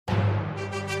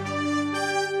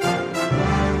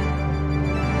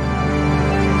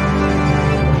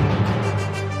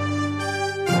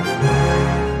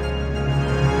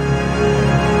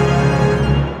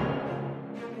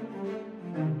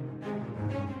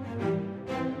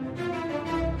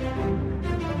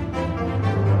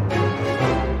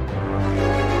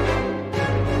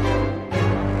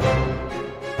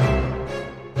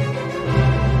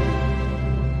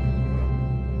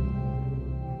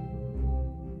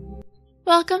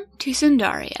Welcome to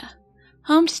Sundraria,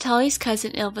 home to Tali's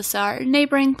cousin Ilvisar, a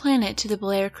neighboring planet to the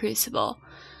Blair Crucible.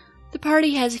 The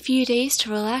party has a few days to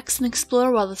relax and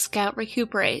explore while the scout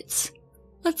recuperates.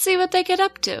 Let's see what they get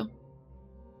up to.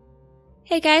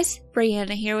 Hey guys,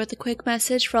 Brianna here with a quick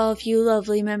message for all of you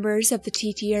lovely members of the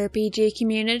TTRPG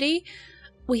community.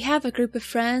 We have a group of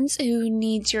friends who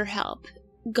needs your help.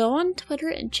 Go on Twitter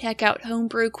and check out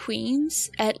Homebrew Queens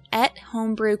at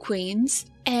Homebrew Queens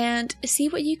and see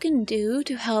what you can do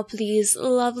to help these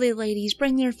lovely ladies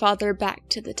bring their father back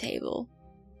to the table.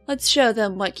 Let's show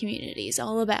them what community is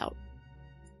all about.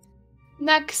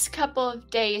 Next couple of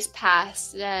days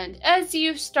pass, and as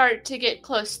you start to get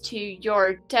close to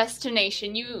your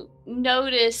destination, you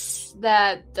notice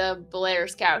that the Blair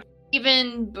Scout,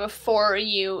 even before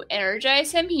you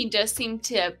energize him, he does seem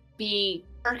to be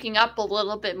perking up a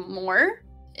little bit more.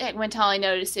 And when Tali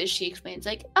notices, she explains,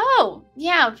 like, oh,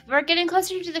 yeah, we're getting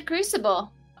closer to the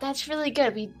Crucible. That's really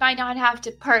good. We might not have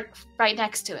to park right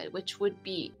next to it, which would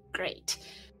be great.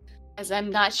 As I'm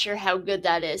not sure how good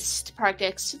that is to park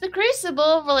next to the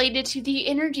Crucible related to the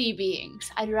energy beings.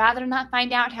 I'd rather not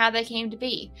find out how they came to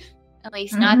be. At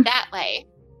least not that way.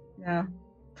 Yeah.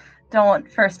 Don't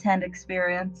want first-hand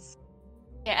experience.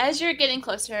 Yeah, as you're getting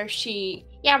closer,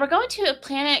 we're going to a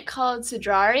planet called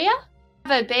Sundraria.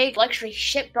 I have a big luxury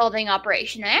shipbuilding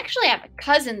operation. I actually have a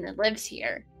cousin that lives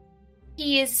here.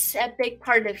 He is a big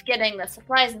part of getting the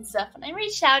supplies and stuff, and I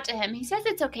reached out to him. He says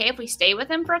it's okay if we stay with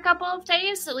him for a couple of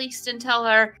days, at least until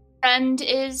our friend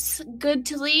is good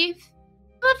to leave.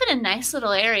 We live in a nice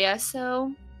little area,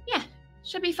 so yeah,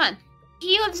 should be fun.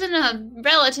 He lives in a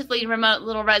relatively remote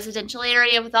little residential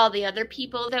area with all the other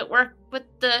people that work with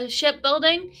the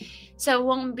shipbuilding, so it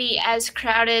won't be as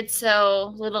crowded,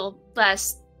 so a little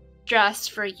less stress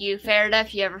for you, Farida,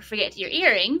 if you ever forget your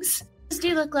earrings. Those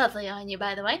do look lovely on you,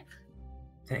 by the way.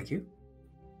 Thank you.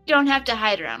 You don't have to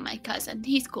hide around my cousin.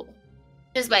 He's cool.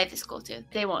 His wife is cool, too.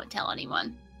 They won't tell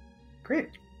anyone. Great.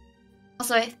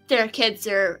 Also, their kids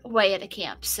are away at a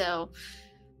camp, so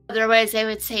otherwise I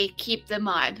would say keep them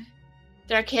on.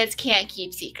 Their kids can't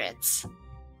keep secrets.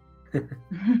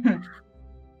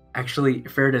 Actually,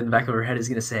 Farida in the back of her head is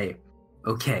going to say,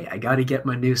 okay, I got to get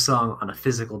my new song on a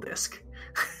physical disc.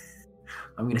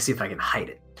 I'm going to see if I can hide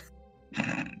it.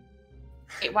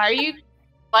 Wait, why are you...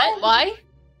 What? Why?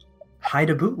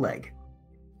 Hide a bootleg.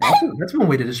 That's one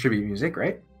way to distribute music,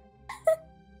 right?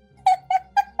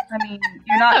 I mean,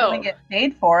 you're not going to get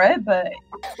paid for it, but...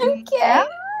 Okay. Yeah.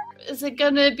 Is it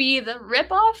going to be the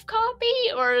rip-off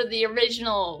copy or the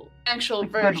original, actual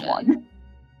version? One.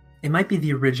 It might be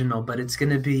the original, but it's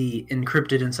going to be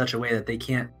encrypted in such a way that they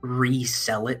can't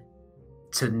resell it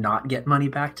to not get money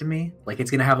back to me. Like,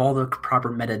 it's going to have all the proper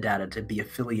metadata to be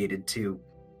affiliated to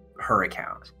her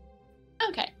account.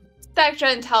 Okay. Spectra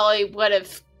and Tali would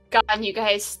have gotten you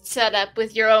guys set up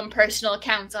with your own personal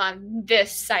accounts on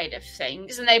this side of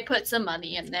things, and they put some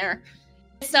money in there.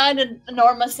 It's not an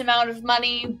enormous amount of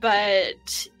money,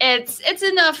 but it's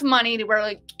enough money to where,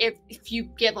 like, if you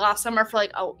get lost somewhere for,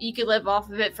 like, you could live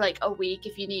off of it for, like, a week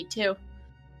if you need to.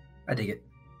 I dig it.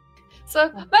 So,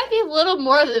 it might be a little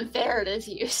more than Farida's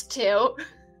used to.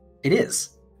 It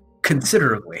is.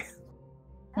 Considerably.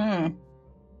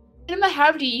 Anima,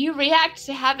 how do you react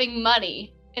to having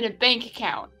money in a bank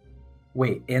account?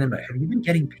 Wait, Anima, have you been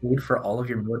getting paid for all of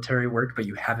your military work, but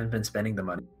you haven't been spending the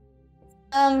money?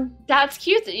 That's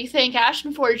cute that you think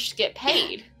Ashenforge get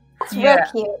paid. That's real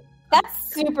cute.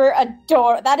 That's super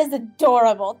adorable. That is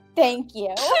adorable. Thank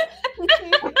you.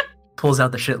 Pulls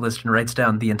out the shit list and writes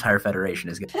down the entire Federation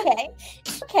is good.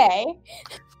 Okay.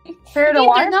 They're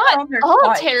not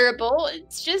all terrible.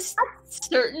 It's just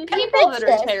certain people that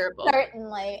are terrible.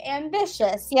 Certainly.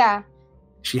 Ambitious, yeah.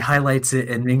 She highlights it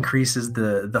and increases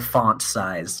the font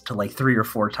size to like 3 or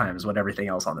 4 times what everything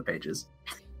else on the page is.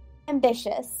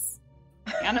 Ambitious.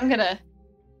 And I'm gonna...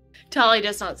 Tali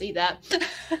does not see that.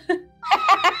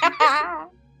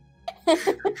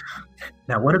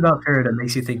 Now, what about Farida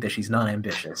makes you think that she's not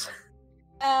ambitious?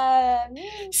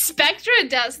 Spectra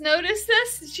does notice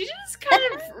this. She just kind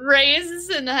of raises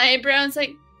an eyebrow and is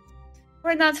like,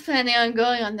 we're not planning on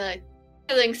going on the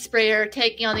killing spree or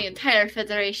taking on the entire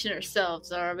Federation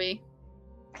ourselves, are we?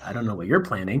 I don't know what you're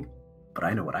planning, but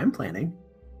I know what I'm planning.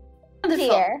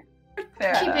 Wonderful.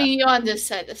 Keeping you on this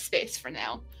side of space for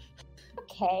now.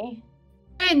 Okay.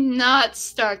 And not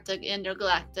start the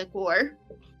intergalactic war.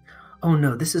 Oh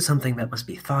no, this is something that must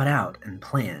be thought out and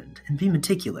planned and be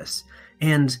meticulous.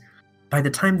 And by the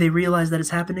time they realize that it's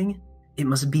happening, it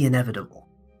must be inevitable.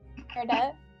 Heard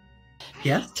it?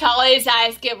 Yeah? Tali's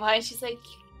eyes get wide. She's like,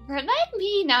 remind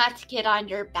me not to get on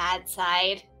your bad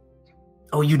side.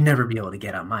 Oh, you'd never be able to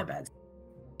get on my bad side.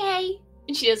 Okay.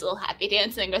 And she does a little happy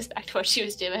dance and then goes back to what she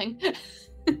was doing.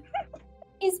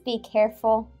 Please be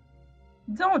careful.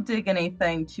 Don't dig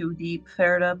anything too deep,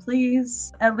 Ferda,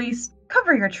 please. At least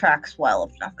cover your tracks well,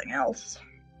 if nothing else.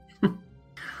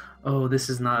 Oh, this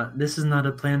is not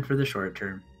a plan for the short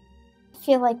term. I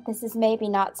feel like this is maybe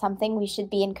not something we should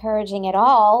be encouraging at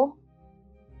all.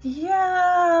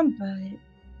 Yeah, but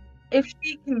if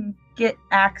she can get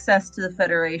access to the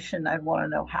Federation, I'd want to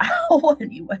know how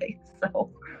anyway, so.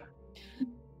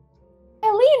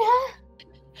 Alina!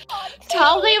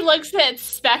 Tali looks at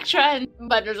Spectra and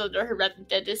mutters under her breath and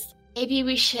just, maybe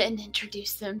we shouldn't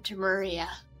introduce them to Maria.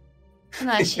 And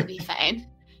that should be fine.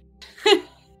 Did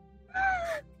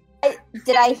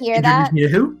I hear that? Introduce me to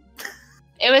who?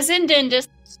 It was in Dindus.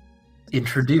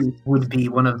 Introduce would be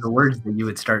one of the words that you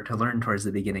would start to learn towards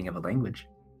the beginning of a language.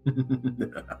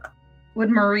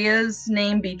 Would Maria's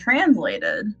name be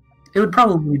translated? It would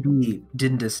probably be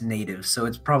Dindus native, so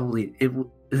it's probably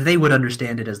they would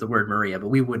understand it as the word Maria, but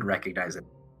we wouldn't recognize it.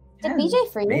 Did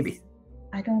BJ freeze? Maybe.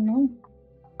 I don't know.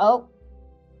 Oh.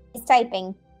 He's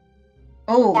typing.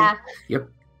 Oh. Yeah. Yep.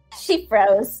 She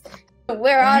froze.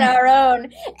 We're on our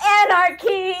own.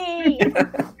 Anarchy!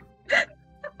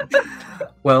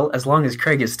 Well, as long as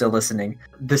Craig is still listening,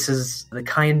 this is the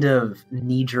kind of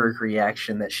knee-jerk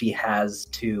reaction that she has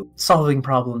to solving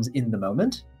problems in the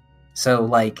moment. So,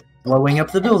 like, blowing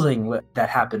up the building that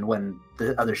happened when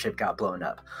the other ship got blown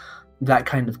up. That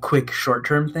kind of quick,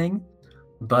 short-term thing.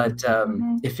 But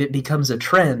if it becomes a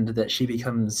trend that she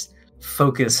becomes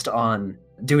focused on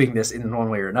doing this in one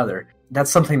way or another, that's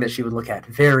something that she would look at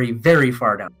very, very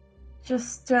far down.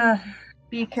 Just,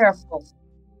 be careful.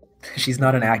 She's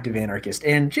not an active anarchist,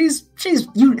 and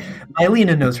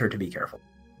Mylena knows her to be careful.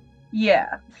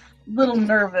 Yeah. Little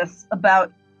nervous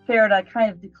about Ferda kind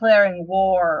of declaring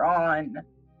war on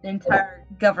the entire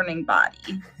governing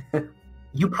body.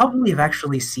 You probably have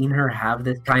actually seen her have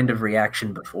this kind of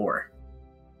reaction before.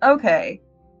 Okay.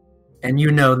 And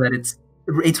you know that it's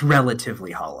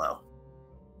relatively hollow.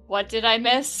 What did I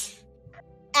miss?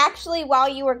 Actually, while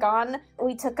you were gone,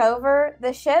 we took over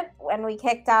the ship and we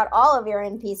kicked out all of your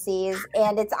NPCs,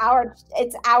 and it's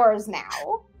ours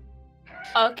now.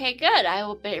 Okay, good. I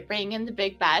will bring in the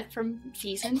big bad from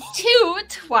season 2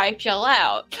 to wipe y'all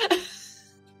out.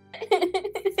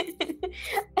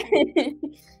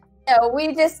 No,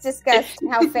 we just discussed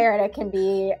how Ferda can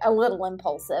be a little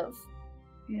impulsive.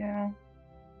 Yeah.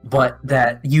 But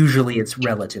that usually it's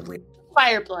relatively...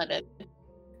 Fire-blooded.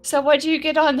 So what'd you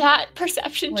get on that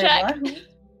perception Wait, check? what? Did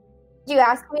you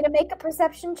ask me to make a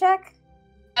perception check?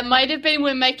 That might have been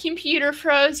when my computer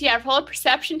froze. Yeah, roll a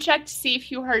perception check to see if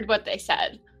you heard what they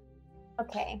said.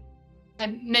 Okay.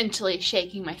 I'm mentally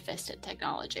shaking my fist at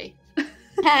technology.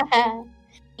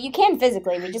 You can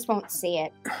physically, we just won't see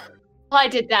it. Well, I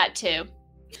did that too.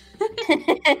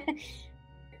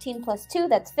 13 plus 2,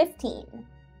 that's 15.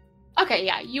 Okay,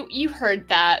 yeah, you heard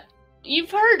that.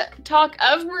 You've heard talk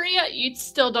of Maria, you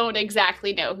still don't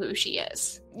exactly know who she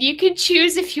is. You can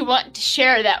choose if you want to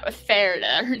share that with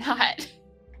Ferda or not.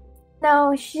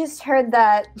 No, she's heard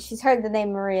the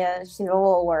name Maria. She's a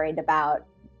little worried about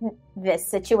this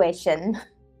situation.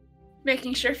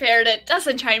 Making sure Ferda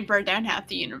doesn't try and burn down half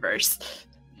the universe.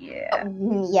 Yeah.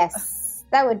 Yes,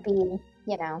 that would be,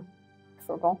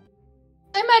 preferable.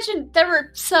 I imagine there were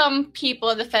some people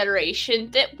in the Federation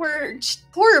that were just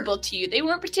horrible to you. They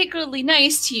weren't particularly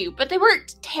nice to you, but they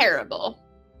weren't terrible.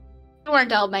 They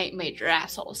weren't all major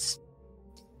assholes.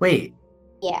 Wait,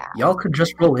 Yeah. y'all could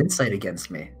just roll insight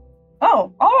against me.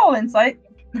 Oh, I'll roll insight.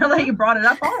 Now that you brought it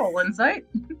up, I'll roll insight.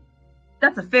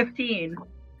 That's a 15. I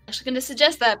was going to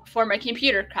suggest that before my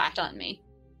computer cracked on me.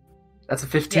 That's a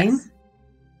 15? Yes.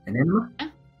 An enema?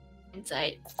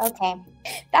 Insight. Okay.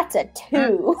 That's a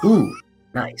 2. Ooh,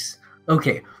 nice.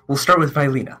 Okay, we'll start with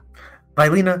Vilena.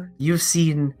 Vilena, you've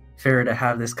seen Ferda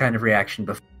have this kind of reaction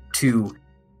to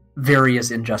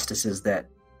various injustices that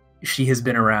she has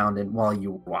been around and while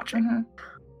you were watching.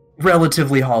 Mm-hmm.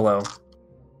 Relatively hollow.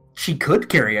 She could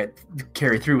carry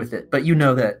through with it, but you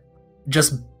know that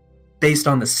just based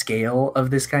on the scale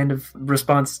of this kind of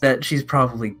response, that it's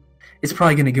probably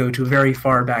going to go to a very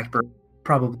far back burn.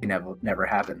 Probably never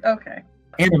happened. Okay.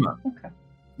 Anima. Okay.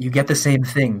 You get the same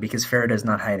thing because Ferda is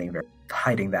not hiding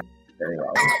that very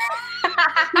well.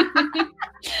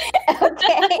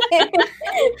 Okay.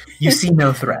 You see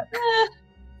no threat. It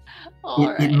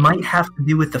Alright. might have to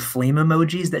do with the flame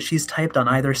emojis that she's typed on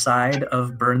either side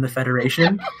of Burn the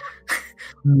Federation.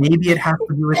 Maybe it has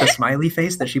to do with the smiley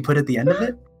face that she put at the end of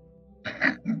it.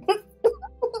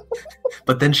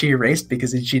 But then she erased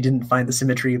because she didn't find the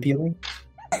symmetry appealing.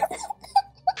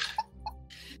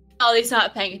 Ollie's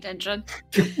not paying attention.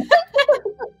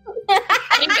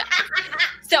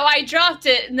 I dropped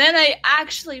it, and then I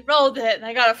actually rolled it, and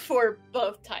I got a 4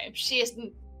 both times.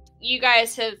 You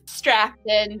guys have strapped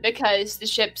in because the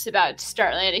ship's about to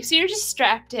start landing, so you're just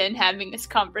strapped in having this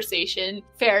conversation.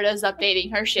 Farida's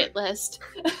updating her shit list.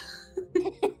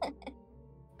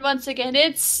 Once again,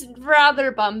 it's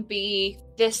rather bumpy.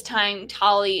 This time,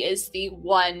 Tali is the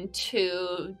one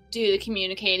to do the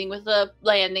communicating with the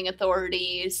landing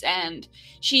authorities, and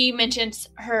she mentions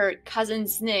her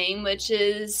cousin's name, which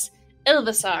is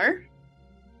Ilvisar.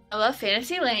 I love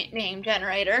fantasy name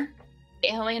generator.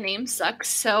 Alien name sucks,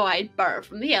 so I borrow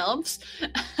from the elves.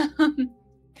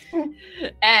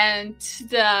 And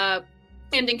the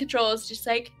landing control is just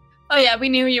like, oh yeah, we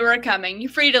knew you were coming. You're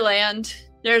free to land.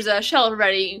 There's a shuttle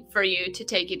ready for you to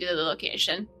take you to the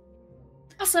location.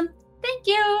 Awesome. Thank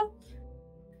you.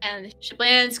 And the ship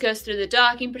lands, goes through the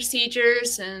docking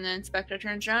procedures, and the inspector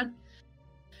turns around.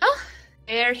 Oh,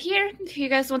 they're here. If you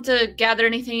guys want to gather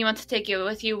anything you want to take you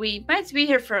with you, we might be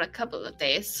here for a couple of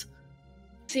days.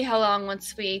 See how long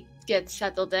once we get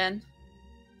settled in.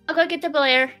 I'll go get the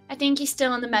Blair. I think he's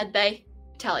still in the med bay.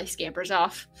 Tali scampers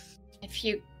off. If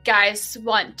you guys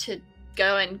want to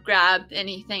go and grab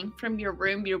anything from your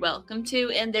room, you're welcome to.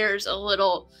 And there's a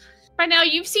little... By now,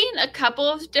 you've seen a couple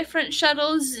of different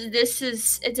shuttles.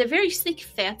 It's a very sleek,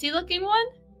 fancy-looking one.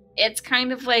 It's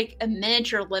kind of like a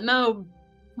miniature limo,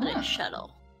 but a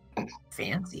shuttle.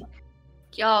 Fancy.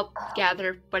 Y'all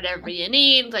gather whatever you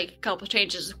need, like a couple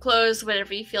changes of clothes,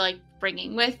 whatever you feel like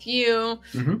bringing with you.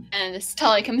 Mm-hmm. And this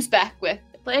Tali comes back with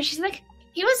Blair. She's like,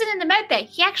 he wasn't in the med bay.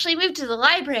 He actually moved to the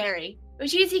library,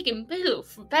 which means he can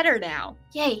move better now.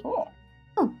 Yay. Cool.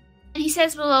 And he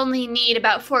says we'll only need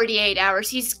about 48 hours.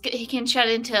 He can shut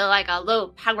into like a low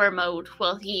power mode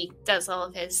while he does all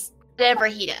of his whatever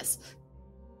he does.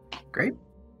 Great.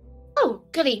 Oh,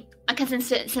 goody. My cousin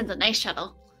sends a nice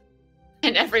shuttle.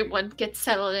 And everyone gets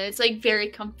settled in. It's like very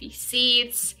comfy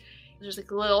seats. There's like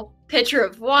a little pitcher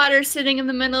of water sitting in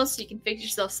the middle so you can fix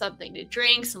yourself something to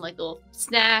drink, some like little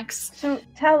snacks. So,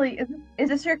 Tali, is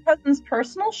this your cousin's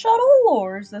personal shuttle,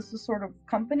 or is this a sort of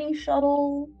company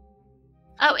shuttle?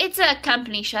 Oh, it's a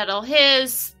company shuttle.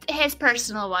 His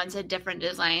personal one's a different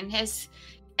design.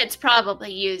 It's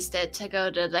probably used it to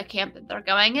go to the camp that they're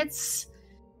going. It's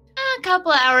a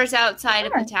couple hours outside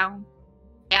of the town.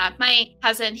 Yeah, my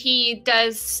cousin, he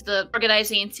does the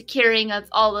organizing and securing of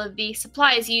all of the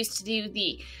supplies used to do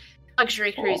the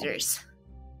luxury cruisers.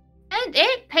 And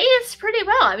it pays pretty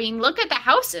well. I mean, look at the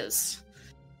houses.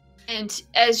 And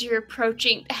as you're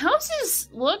approaching, the houses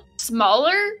look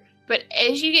smaller, but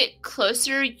as you get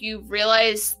closer, you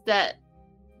realize that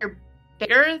they're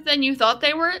bigger than you thought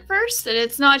they were at first. And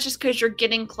it's not just because you're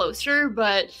getting closer,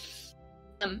 but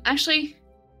actually...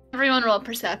 Everyone roll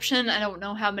perception. I don't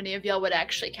know how many of y'all would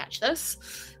actually catch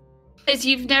this. Because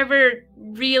you've never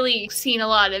really seen a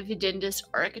lot of Edindus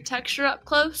architecture up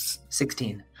close.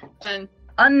 16. And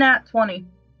Unnat 20.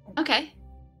 okay.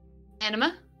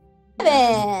 Anima?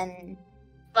 7.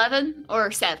 11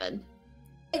 or 7?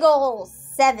 Big ol'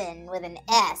 7 with an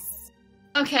S.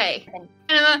 Okay.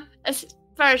 Anima, as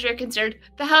far as you're concerned,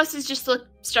 the houses just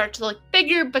start to look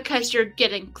bigger because you're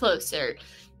getting closer.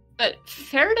 But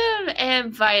Farida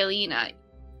and Violina,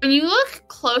 when you look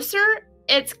closer,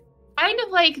 it's kind of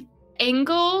like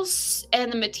angles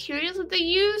and the materials that they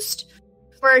used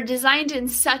were designed in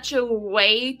such a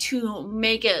way to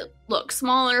make it look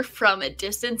smaller from a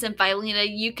distance. And Violina,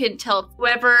 you can tell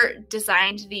whoever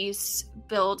designed these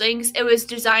buildings, it was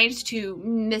designed to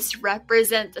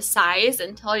misrepresent the size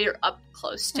until you're up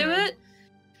close to it.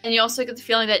 And you also get the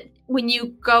feeling that when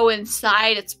you go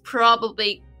inside, it's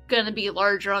probably going to be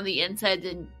larger on the inside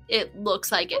than it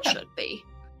looks like it should be.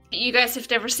 You guys have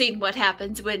never seen what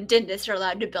happens when Dindus are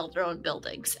allowed to build their own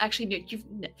buildings. Actually,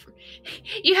 no,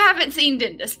 you haven't seen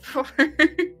Dindus before.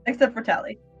 Except for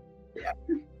Tali.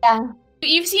 Yeah.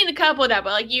 You've seen a couple now,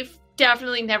 but like you've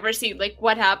definitely never seen like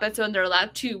what happens when they're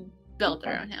allowed to build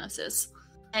their own houses.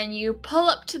 And you pull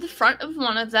up to the front of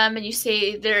one of them and you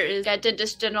see there is a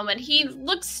Dindus gentleman. He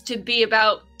looks to be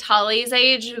about Tali's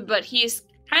age, but he's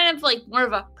kind of like more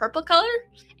of a purple color.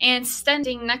 And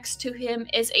standing next to him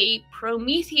is a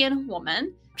Promethean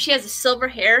woman. She has a silver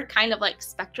hair, kind of like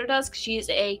Spectre does, because she's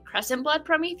a Crescent Blood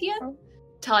Promethean.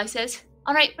 Tali says,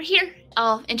 all right, we're here.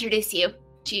 I'll introduce you.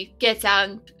 She gets out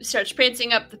and starts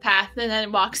prancing up the path and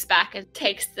then walks back and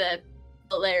takes the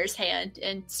Lair's hand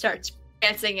and starts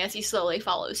prancing as he slowly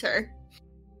follows her.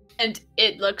 And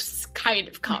it looks kind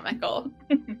of comical.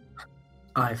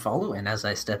 I follow, and as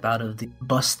I step out of the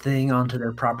bus thing onto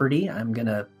their property, I'm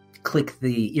gonna click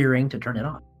the earring to turn it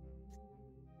on.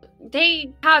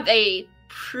 They have a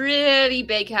pretty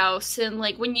big house, and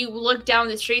like when you look down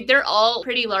the street, they're all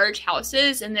pretty large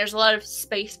houses, and there's a lot of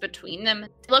space between them.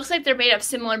 It looks like they're made of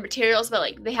similar materials, but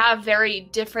like they have very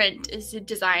different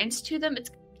designs to them.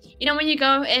 It's, you know, when you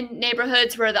go in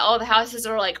neighborhoods where all the houses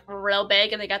are like real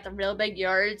big and they got the real big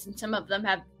yards, and some of them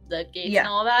have the gates and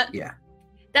all that. Yeah.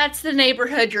 That's the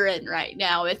neighborhood you're in right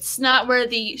now. It's not where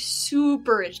the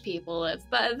super rich people live,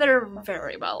 but they're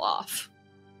very well off.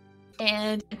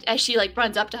 And as she like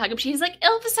runs up to hug him, she's like,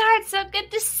 "Ilvisar, it's so good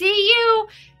to see you."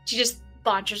 She just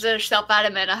launches herself at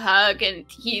him in a hug, and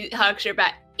he hugs her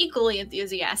back equally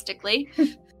enthusiastically.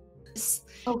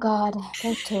 Oh God,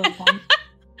 there's two of them.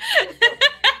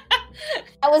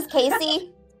 That was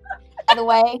Casey, by the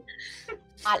way,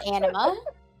 not Anima.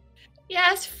 Yeah,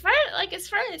 as far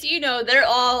as you know, they're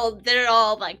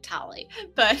all like Tali,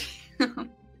 but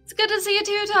it's good to see you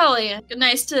too, Tali.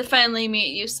 Nice to finally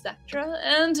meet you, Spectra.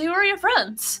 And who are your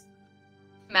friends?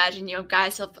 Imagine you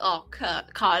guys have all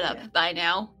caught up by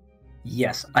now.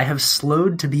 Yes, I have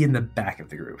slowed to be in the back of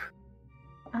the group.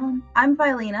 I'm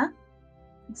Vilena.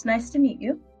 It's nice to meet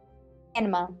you.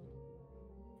 Anima.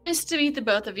 Nice to meet the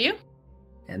both of you.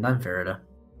 And I'm Verida.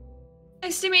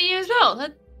 Nice to meet you as well.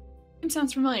 That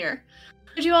sounds familiar.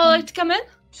 Would you all like to come in?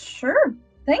 Sure.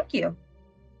 Thank you.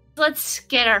 Let's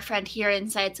get our friend here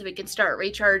inside so we can start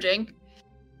recharging.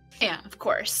 Yeah, of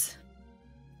course.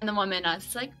 And the woman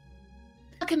is like,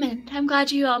 "Welcome in. I'm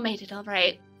glad you all made it all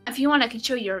right. If you want, I can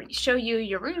show you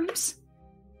your rooms."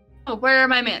 Oh, where are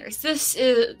my manners? This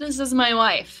is my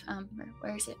wife.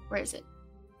 Where is it?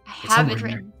 I have it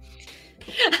written.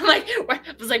 I'm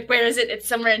like, where is it? It's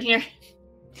somewhere in here.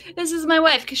 This is my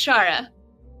wife, Kishara.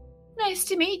 Nice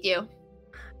to meet you.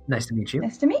 Nice to meet you.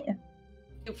 Nice to meet you.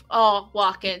 You all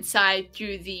walk inside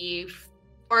through the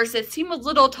doors that seem a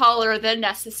little taller than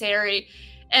necessary.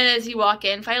 And as you walk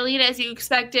in, Vilena, as you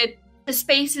expected, the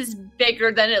space is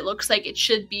bigger than it looks like it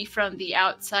should be from the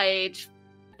outside.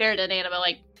 Compared to Anima,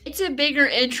 like, it's a bigger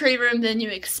entry room than you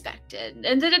expected.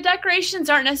 And the decorations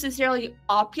aren't necessarily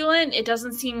opulent. It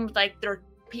doesn't seem like they're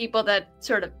people that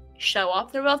sort of show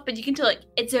off their wealth, but you can tell, like,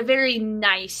 it's a very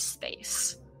nice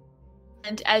space.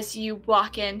 And as you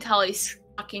walk in, Tali's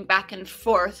walking back and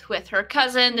forth with her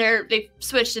cousin. They've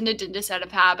switched into Dindus out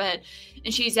of habit,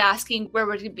 and she's asking where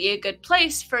would be a good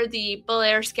place for the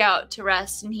Belair Scout to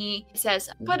rest, and he says,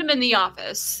 "Put him in the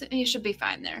office. He should be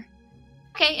fine there."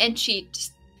 Okay, and she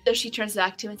turns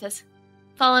back to him and says,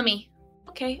 "Follow me."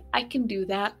 Okay, I can do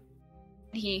that.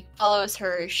 He follows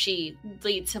her. She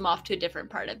leads him off to a different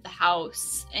part of the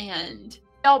house, and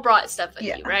y'all brought stuff with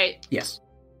you, right? Yes.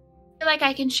 Like,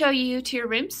 I can show you to your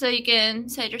room so you can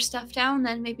set your stuff down,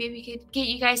 then maybe we could get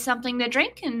you guys something to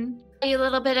drink and tell you a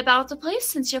little bit about the place,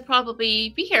 since you'll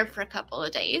probably be here for a couple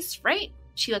of days, right?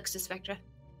 She looks to Spectra.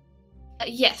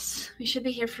 Yes, we should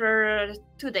be here for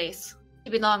 2 days.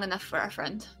 It'll be long enough for our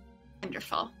friend.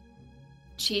 Wonderful.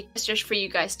 She gestures for you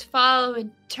guys to follow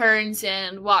and turns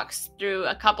and walks through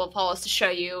a couple of halls to show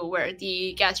you where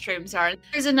the guest rooms are.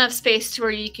 There's enough space to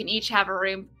where you can each have a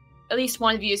room. At least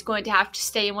one of you is going to have to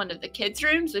stay in one of the kids'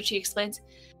 rooms, which she explains.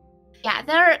 Yeah,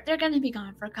 they're going to be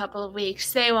gone for a couple of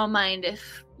weeks. They won't mind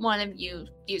if one of you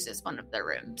uses one of their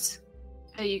rooms.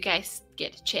 So you guys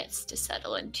get a chance to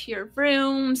settle into your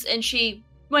rooms, and she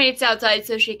waits outside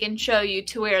so she can show you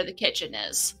to where the kitchen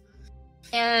is.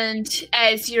 And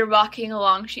as you're walking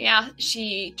along,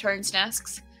 she turns and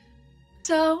asks,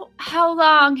 "So, how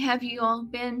long have you all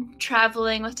been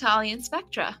traveling with Tali and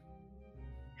Spectra?"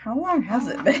 How long has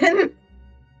it been?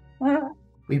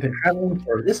 We've been traveling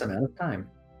for this amount of time.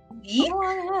 Week? How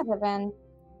long has it been?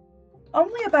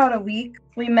 Only about a week.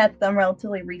 We met them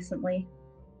relatively recently.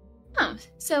 Oh,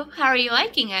 so how are you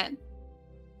liking it?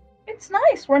 It's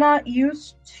nice. We're not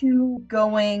used to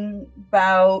going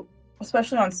about,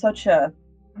 especially on such a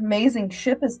amazing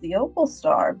ship as the Opal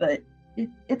Star, but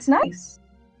it's nice.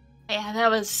 Yeah,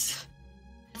 that's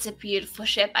a beautiful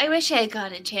ship. I wish I had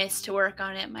gotten a chance to work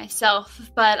on it myself,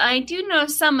 but I do know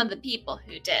some of the people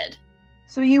who did.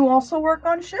 So you also work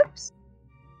on ships?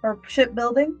 Or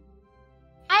shipbuilding?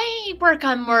 I work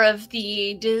on more of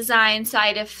the design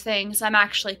side of things. I'm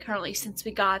actually currently, since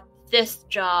we got this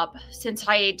job, since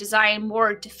I design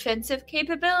more defensive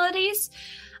capabilities,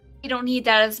 you don't need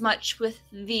that as much with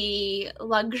the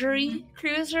luxury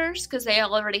cruisers, because they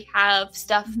already have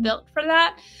stuff built for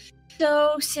that.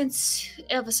 So, since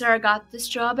Ilvisar got this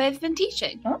job, I've been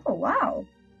teaching. Oh, wow.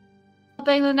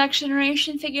 Helping the next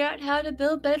generation figure out how to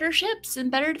build better ships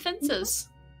and better defenses.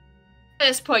 At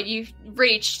this point, you've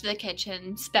reached the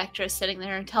kitchen. Spectra's sitting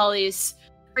there, and Tully's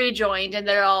rejoined, and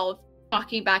they're all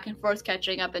walking back and forth,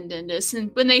 catching up in Dindus.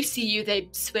 And when they see you, they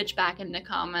switch back into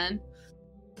common.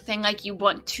 thing like you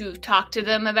want to talk to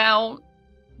them about?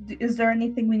 Is there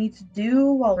anything we need to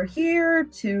do while we're here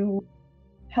to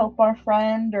help our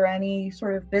friend, or any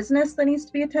sort of business that needs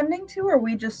to be attending to? Or are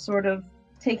we just sort of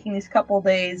taking these couple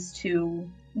days to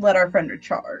let our friend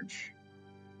recharge?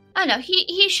 Oh no,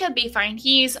 he should be fine.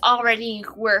 He's already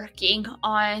working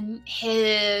on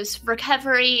his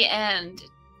recovery and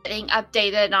getting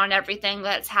updated on everything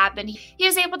that's happened. He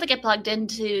was able to get plugged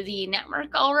into the network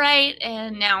all right,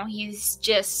 and now he's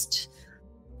just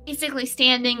basically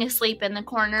standing asleep in the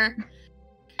corner.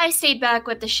 I stayed back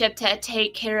with the ship to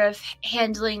take care of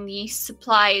handling the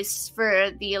supplies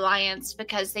for the Alliance,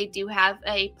 because they do have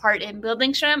a part in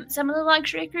building some of the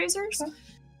luxury cruisers. Okay.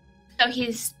 So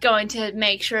he's going to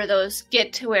make sure those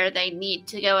get to where they need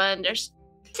to go. And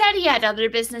said he had other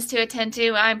business to attend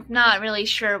to. I'm not really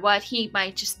sure what. He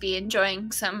might just be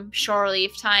enjoying some shore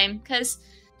leave time, because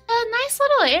a nice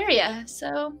little area.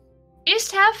 So we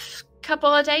just have a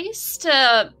couple of days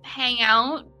to hang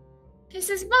out. This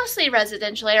is mostly a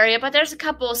residential area, but there's a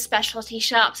couple of specialty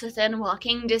shops within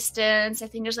walking distance. I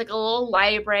think there's like a little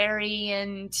library,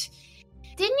 and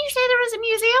didn't you say there was a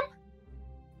museum?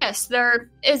 Yes,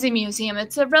 there is a museum.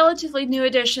 It's a relatively new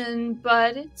addition,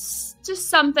 but it's just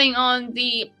something on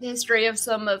the history of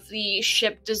some of the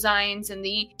ship designs and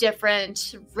the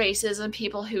different races and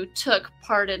people who took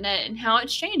part in it and how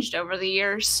it's changed over the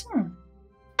years.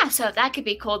 Yeah, so that could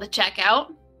be cool to check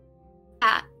out.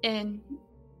 And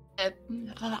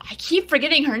I keep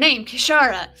forgetting her name,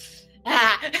 Kishara.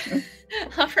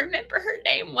 I'll remember her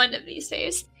name one of these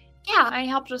days. Yeah, I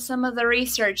helped with some of the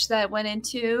research that went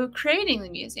into creating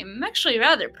the museum. I'm actually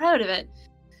rather proud of it.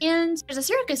 And there's a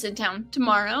circus in town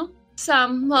tomorrow.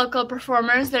 Some local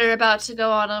performers that are about to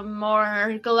go on a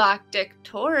more galactic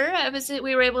tour.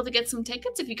 We were able to get some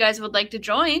tickets if you guys would like to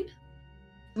join.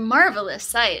 Marvelous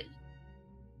sight.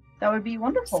 That would be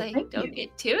wonderful. So don't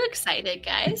get too excited,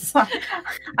 guys.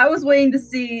 I was waiting to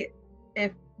see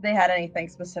if they had anything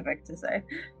specific to say.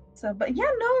 So, but yeah,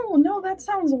 no, that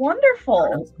sounds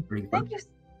wonderful. Thank you.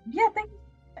 Yeah, thank you.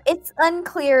 It's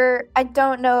unclear. I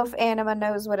don't know if Anima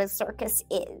knows what a circus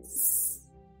is.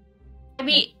 I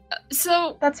mean,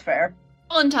 so... That's fair.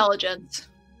 Intelligence.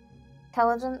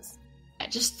 Intelligence? Yeah,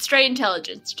 just straight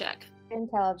intelligence check.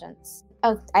 Intelligence.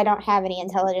 Oh, I don't have any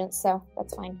intelligence, so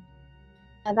that's fine.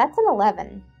 That's an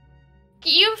 11.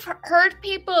 You've heard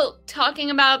people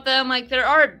talking about them, like there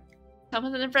are some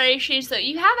of the variations, so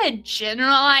you have a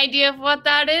general idea of what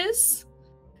that is,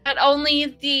 but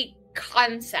only the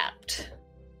concept.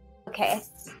 Okay.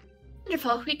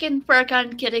 Wonderful. We can work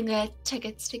on getting the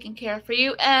tickets taken care of for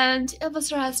you, and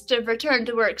Ilvisar has to return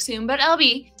to work soon, but I'll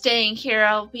be staying here.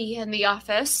 I'll be in the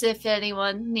office if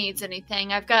anyone needs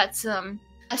anything. I've got some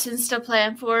lessons to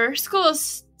plan for.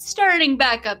 School's starting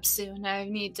back up soon. I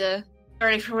need to be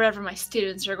ready for whatever my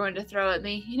students are going to throw at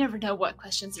me. You never know what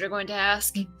questions they're going to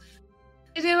ask.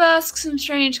 They do ask some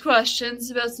strange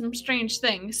questions about some strange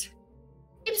things.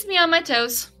 Keeps me on my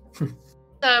toes.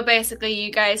 So basically,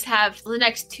 you guys have the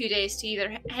next 2 days to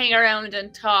either hang around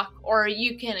and talk, or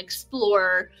you can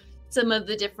explore some of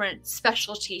the different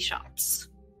specialty shops.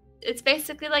 It's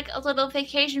basically like a little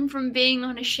vacation from being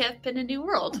on a ship in a new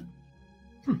world.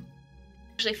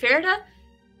 Actually, Farida,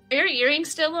 are your earrings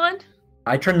still on?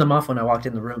 I turned them off when I walked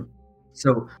in the room.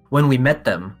 So when we met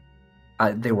them,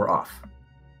 they were off.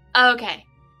 Okay.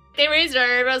 They raised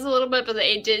their eyebrows a little bit, but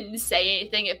they didn't say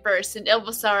anything at first. And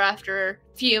Ilvisar, after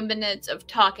a few minutes of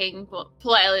talking,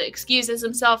 politely excuses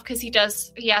himself because he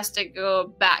has to go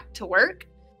back to work.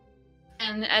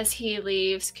 And as he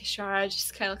leaves, Kishara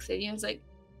just kind of looks at you and is like,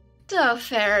 "So,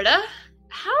 Farida,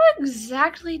 how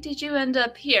exactly did you end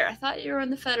up here? I thought you were in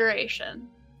the Federation.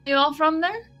 You all from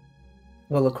there?"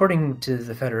 Well, according to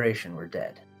the Federation, we're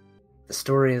dead. The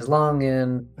story is long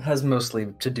and has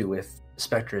mostly to do with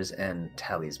Spectra's and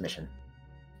Tally's mission.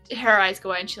 Her eyes go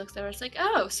wide and she looks over. It's like,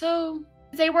 "Oh, so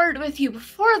they weren't with you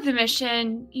before the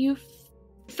mission. You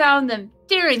found them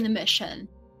during the mission."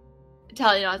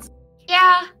 Tally nods.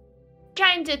 "Yeah,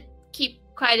 trying to keep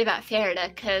quiet about Farida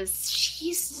because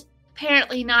she's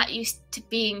apparently not used to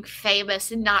being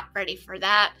famous and not ready for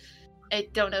that. I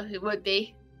don't know who would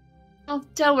be." "Oh,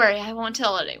 don't worry, I won't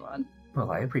tell anyone."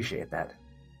 Well, I appreciate that.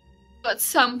 "At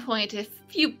some point, if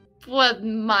you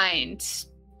wouldn't mind,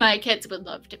 my kids would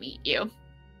love to meet you.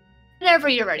 Whenever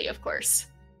you're ready, of course."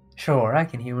 Sure, I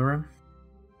can humor him.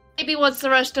 "Maybe once the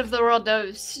rest of the world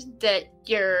knows that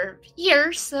you're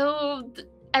here, so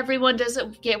everyone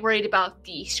doesn't get worried about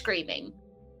the screaming."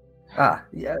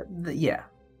 Yeah.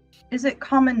 Is it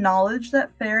common knowledge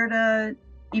that Farida,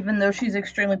 even though she's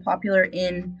extremely popular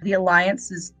in the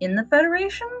Alliance, is in the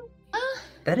Federation?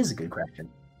 That is a good question.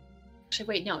 Actually,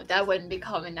 wait, no, that wouldn't be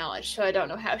common knowledge, so I don't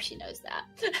know how she knows that.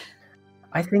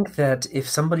 I think that if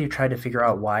somebody tried to figure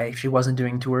out why she wasn't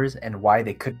doing tours and why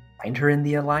they couldn't find her in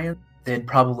the Alliance, they'd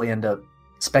probably end up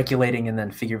speculating and then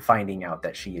finding out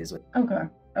that she is. Okay.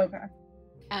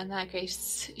 In that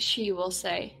case, she will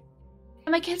say,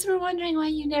 my kids were wondering why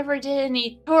you never did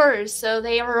any tours, so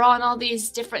they were on all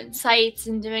these different sites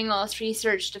and doing all this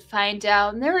research to find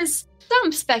out, and there was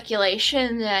some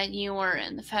speculation that you were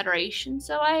in the Federation,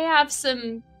 so I have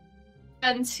some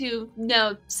friends who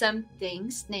know some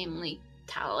things, namely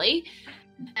Tally,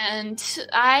 and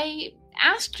I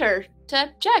asked her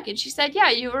to check, and she said, yeah,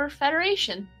 you were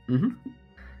Federation. Mm-hmm.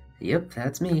 Yep,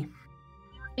 that's me.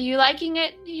 Are you liking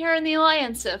it here in the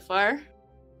Alliance so far?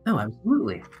 Oh,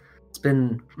 absolutely. It's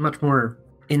been much more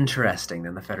interesting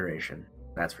than the Federation,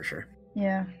 that's for sure.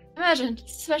 Yeah. Imagine,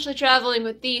 especially traveling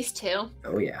with these two.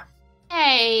 Oh, yeah.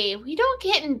 Hey, we don't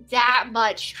get in that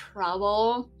much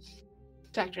trouble.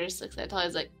 Doctor just looks at Tally and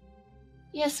is like,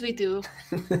 yes, we do.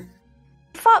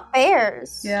 Fought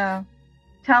bears. Yeah.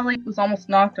 Tally was almost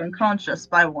knocked unconscious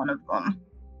by one of them.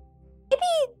 Maybe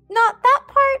not that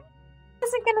part. I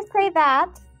wasn't gonna say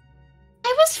that.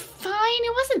 I was fine.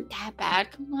 It wasn't that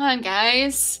bad. Come on,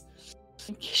 guys.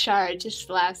 Shara just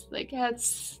laughs like,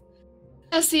 that's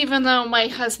even though my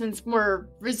husband's more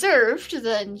reserved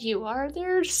than you are,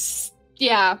 there's,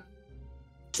 yeah,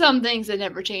 some things that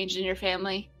never change in your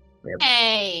family. Yep.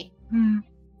 Hey.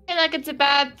 Hey, like it's a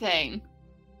bad thing.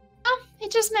 Oh,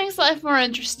 it just makes life more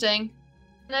interesting.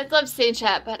 And I'd love to stay in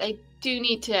chat, but I do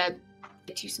need to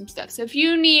do some stuff. So if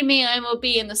you need me, I will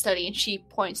be in the study, and she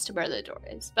points to where the door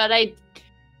is. But I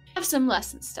have some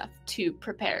lesson stuff to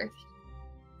prepare.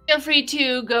 Feel free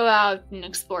to go out and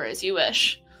explore as you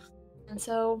wish. And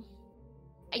so,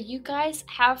 you guys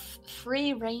have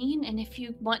free reign, and if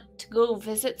you want to go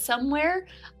visit somewhere,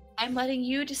 I'm letting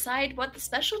you decide what the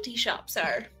specialty shops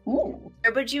are. Ooh.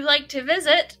 Where would you like to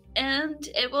visit, and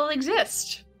it will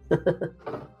exist.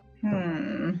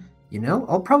 You know,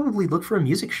 I'll probably look for a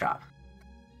music shop.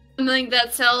 Something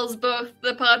that sells both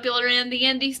the popular and the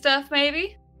indie stuff,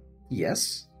 maybe?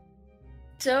 Yes.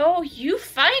 So, you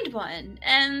find one,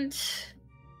 and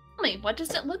tell me, what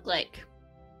does it look like?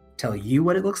 Tell you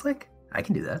what it looks like? I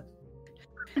can do that.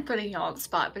 I'm putting you on the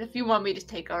spot, but if you want me to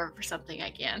take over for something, I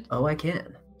can. Oh, I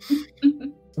can.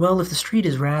 Well, if the street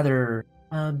is rather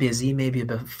busy, maybe a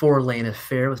 4-lane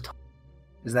affair with...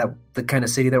 Is that the kind of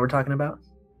city that we're talking about?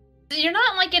 You're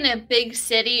not like in a big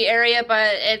city area,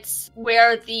 but it's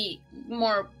where the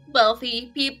more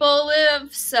wealthy people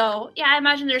live. So, yeah, I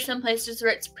imagine there's some places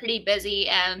where it's pretty busy,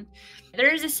 and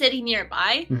there is a city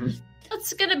nearby. Mm-hmm.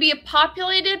 It's going to be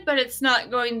populated, but it's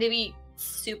not going to be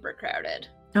super crowded.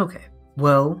 Okay.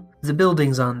 Well, the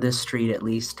buildings on this street at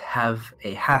least have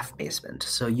a half basement,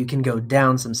 so you can go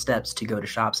down some steps to go to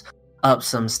shops, up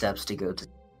some steps to go to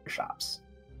shops.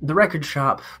 The record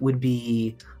shop would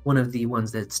be one of the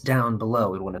ones that's down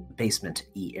below in one of the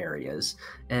basement-y areas.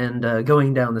 And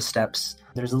going down the steps,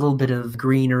 there's a little bit of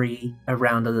greenery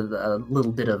around a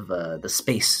little bit of the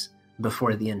space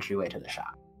before the entryway to the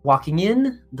shop. Walking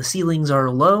in, the ceilings are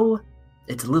low.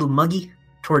 It's a little muggy.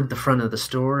 Toward the front of the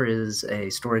store is a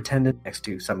store attendant next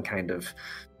to some kind of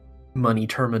money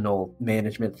terminal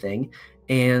management thing.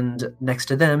 And next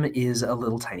to them is a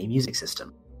little tiny music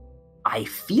system. I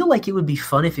feel like it would be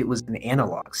fun if it was an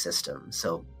analog system,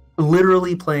 so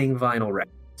literally playing vinyl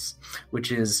records,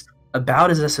 which is about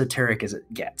as esoteric as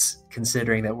it gets,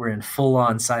 considering that we're in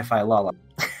full-on sci-fi la-la.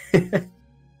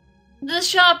 The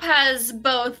shop has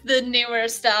both the newer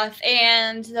stuff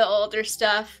and the older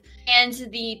stuff, and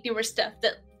the newer stuff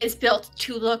that is built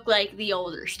to look like the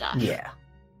older stuff. Yeah.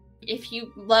 If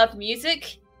you love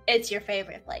music, it's your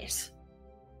favorite place.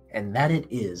 And that it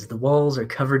is. The walls are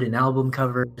covered in album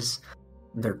covers.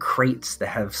 They're crates that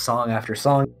have song after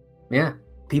song. Yeah,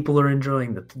 people are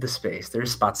enjoying the space.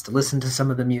 There's spots to listen to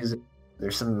some of the music.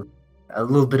 There's a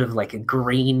little bit of like a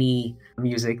grainy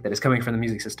music that is coming from the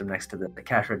music system next to the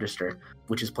cash register,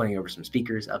 which is playing over some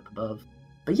speakers up above.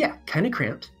 But yeah, kind of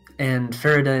cramped. And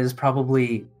Farida is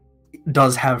probably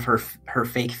does have her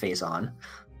fake face on.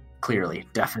 Clearly,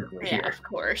 definitely Yeah, here. of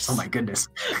course. Oh my goodness.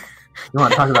 You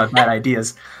want to talk about bad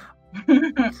ideas.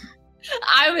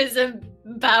 I was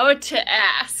about to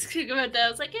ask about that. I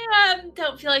was like, yeah,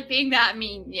 don't feel like being that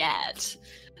mean yet.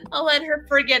 I'll let her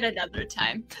forget another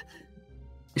time.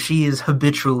 She is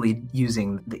habitually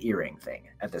using the earring thing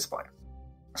at this point.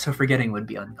 So forgetting would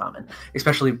be uncommon,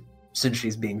 especially since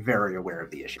she's being very aware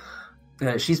of the issue.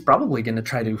 She's probably going to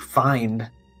try to find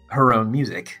her own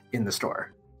music in the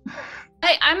store.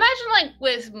 I imagine, like,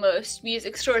 with most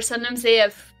music stores, sometimes they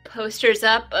have posters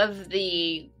up of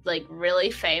the, like,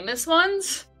 really famous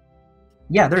ones.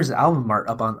 Yeah, there's album art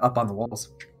up on the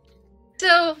walls.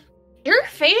 So, your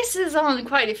face is on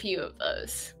quite a few of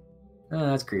those. Oh,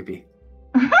 that's creepy.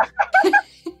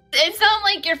 It's not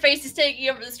like your face is taking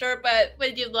over the store, but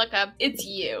when you look up, it's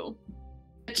you.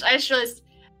 Which I just realized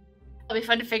it'll be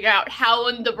fun to figure out how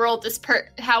in the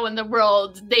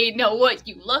world they know what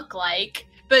you look like.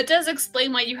 But it does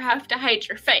explain why you have to hide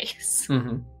your face.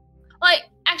 Mm-hmm. Like,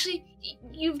 actually,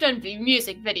 you've done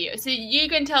music videos, so you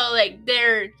can tell, like,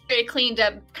 they're very cleaned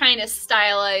up, kind of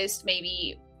stylized,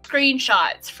 maybe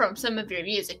screenshots from some of your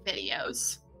music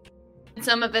videos. And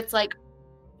some of it's, like,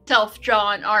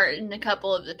 self-drawn art in a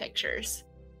couple of the pictures.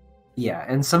 Yeah,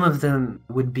 and some of them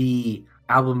would be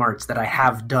album arts that I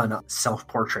have done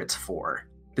self-portraits for.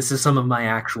 This is some of my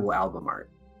actual album art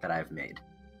that I've made.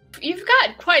 You've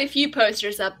got quite a few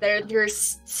posters up there.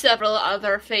 There's several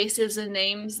other faces and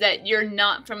names that you're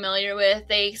not familiar with.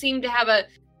 They seem to have a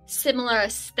similar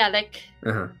aesthetic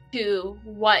to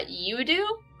what you do.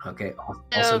 Okay, So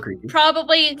also creepy.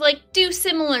 probably, like, do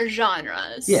similar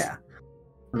genres. Yeah.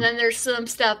 And then there's some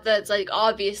stuff that's, like,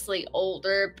 obviously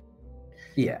older.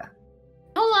 Yeah.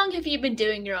 How long have you been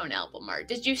doing your own album art?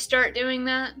 Did you start doing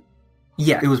that?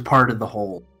 Yeah, it was part of the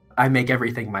whole I make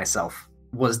everything myself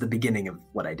was the beginning of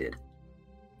what I did.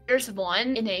 There's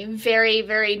one in a very,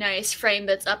 very nice frame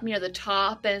that's up near the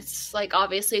top, and it's, like,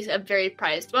 obviously a very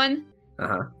prized one.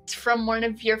 It's from one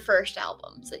of your first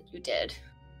albums that you did.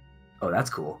 Oh, that's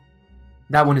cool.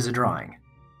 That one is a drawing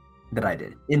that I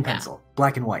did in pencil,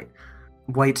 black and white.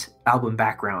 White album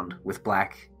background with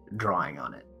black drawing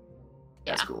on it.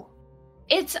 That's cool.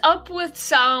 It's up with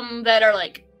some that are,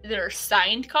 like, that are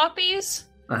signed copies.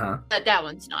 But that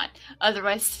one's not.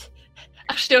 Otherwise,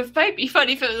 actually, it might be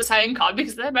funny if it was a signed copy,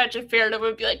 because I imagine Farida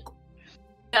would be like,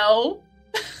 no,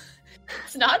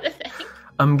 it's not a thing.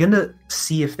 I'm gonna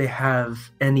see if they have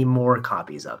any more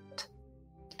copies of it.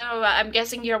 So I'm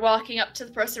guessing you're walking up to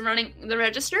the person running the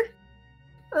register?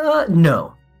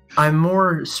 No. I'm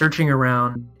more searching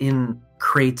around in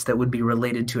crates that would be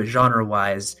related to it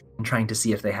genre-wise and trying to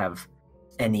see if they have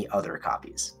any other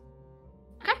copies.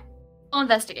 Okay. Roll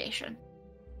investigation.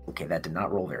 Okay, that did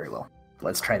not roll very well.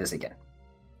 Let's try this again.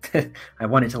 I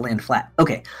wanted to land flat.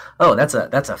 Okay. Oh, that's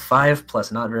a 5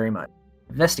 plus not very much.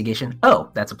 Investigation. Oh,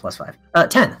 that's a plus 5.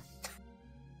 10.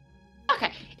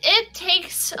 Okay. It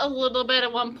takes a little bit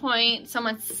at one point.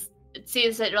 Someone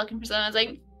sees that you're looking for someone. It's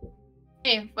like,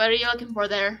 hey, what are you looking for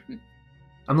there?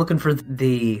 I'm looking for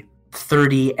the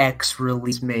 30X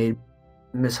release made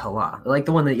Miss Hala. Like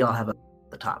the one that y'all have at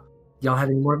the top. Y'all have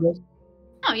any more of those?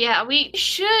 Oh, yeah. We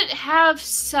should have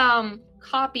some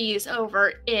copies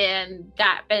over in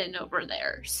that bin over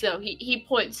there. So he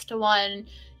points to one,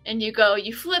 and you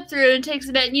flip through and takes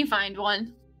a bit, and you find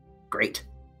one. Great.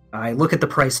 I look at the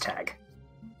price tag.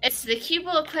 It's the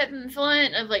Cubal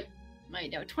equivalent of, like, I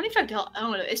know, $25. I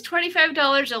don't know. Is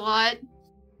 $25 a lot?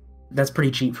 That's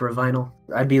pretty cheap for a vinyl.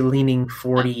 I'd be leaning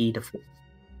 40 to 40.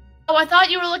 Oh, I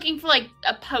thought you were looking for, like,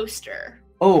 a poster.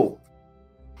 Oh,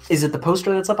 is it the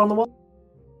poster that's up on the wall?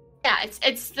 Yeah,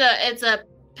 it's a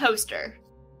poster.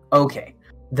 Okay,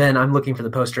 then I'm looking for the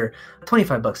poster.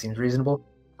 $25 seems reasonable.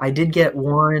 I did get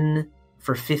one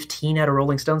for 15 at a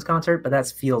Rolling Stones concert, but that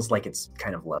feels like it's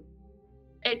kind of low.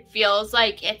 It feels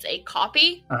like it's a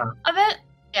copy of it.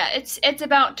 Yeah, it's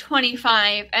about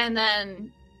 25, and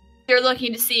then you're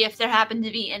looking to see if there happen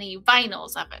to be any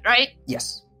vinyls of it, right?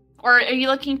 Yes. Or are you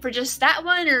looking for just that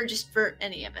one, or just for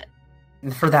any of it?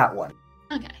 For that one.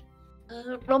 Okay.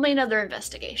 Roll me another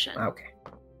investigation. Okay.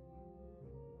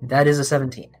 That is a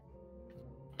 17.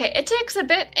 Okay, it takes a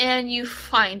bit, and you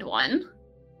find one.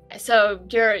 So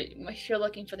if you're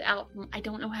looking for the album, I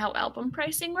don't know how album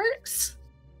pricing works.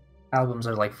 Albums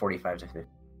are like 45 to 50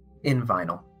 in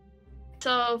vinyl.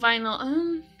 So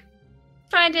vinyl,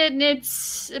 find it, and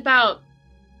it's about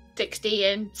 60,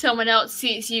 and someone else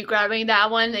sees you grabbing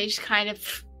that one, they just kind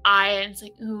of eye it, and it's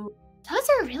like, ooh, those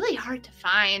are really hard to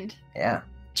find. Yeah.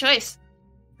 Choice.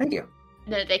 Thank you.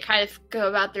 And then they kind of go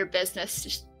about their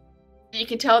business. You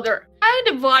can tell they're kind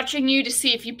of watching you to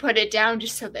see if you put it down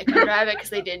just so they can grab it, because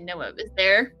they didn't know it was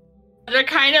there. They're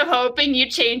kind of hoping you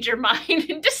change your mind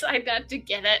and decide not to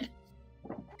get it.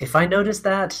 If I notice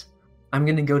that, I'm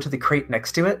going to go to the crate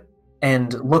next to it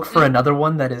and look for another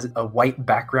one that is a white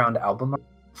background album.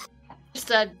 Just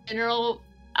a general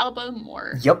album,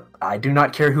 or... Yep, I do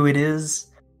not care who it is.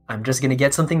 I'm just going to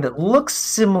get something that looks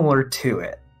similar to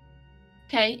it.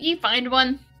 Okay, you find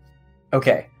one.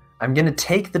 Okay, I'm going to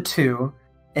take the two,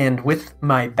 and with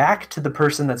my back to the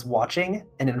person that's watching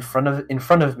and in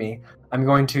front of me, I'm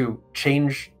going to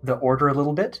change the order a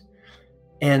little bit.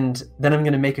 And then I'm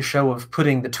going to make a show of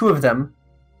putting the two of them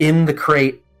in the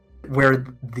crate where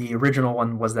the original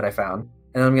one was that I found,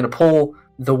 and I'm going to pull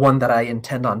the one that I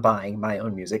intend on buying, my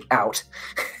own music, out,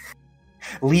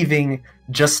 leaving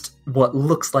just what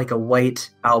looks like a white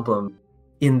album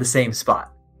in the same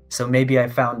spot. So maybe I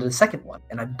found a second one,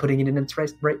 and I'm putting it in its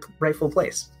rightful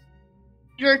place.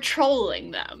 You're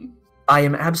trolling them. I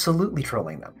am absolutely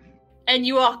trolling them. And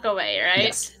you walk away, right?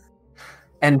 Yes.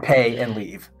 And pay and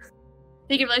leave.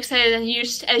 Think of like excited, and you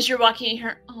just, as you're walking, you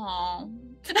hear, "Aww."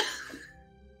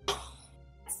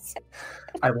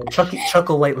 I will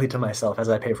chuckle lightly to myself as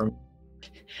I pay for.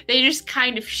 They just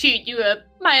kind of shoot you a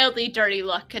mildly dirty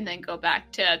look, and then go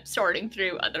back to sorting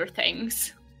through other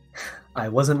things. I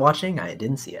wasn't watching. I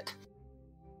didn't see it.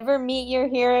 Ever meet your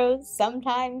heroes?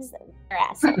 Sometimes they're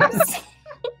assholes.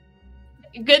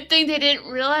 Good thing they didn't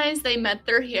realize they met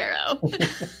their hero.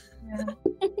 Yeah.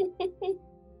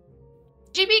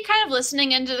 Would you be kind of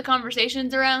listening into the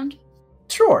conversations around?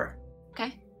 Sure.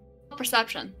 Okay.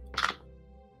 Perception.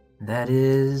 That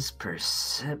is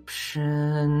perception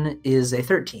is a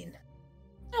 13.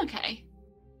 Okay.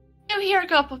 You hear a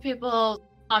couple people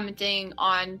commenting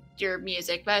on your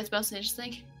music, but it's mostly just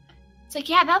like, it's like,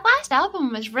 yeah, that last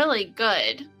album was really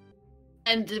good.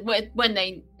 And when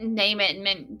they name it and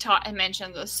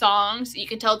mention the songs, you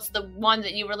can tell it's the one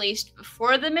that you released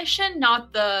before the mission,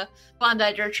 not the one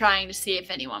that you're trying to see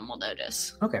if anyone will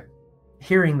notice. Okay.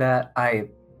 Hearing that, I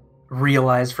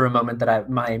realized for a moment that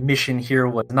my mission here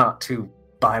was not to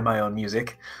buy my own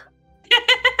music.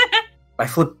 I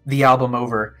flip the album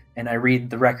over and I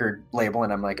read the record label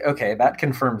and I'm like, okay, that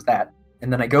confirms that.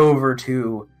 And then I go over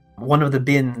to one of the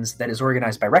bins that is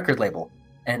organized by record label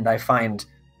and I find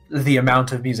the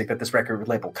amount of music that this record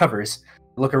label covers.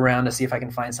 Look around to see if I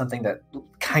can find something that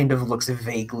kind of looks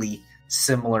vaguely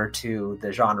similar to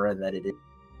the genre that it is.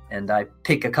 And I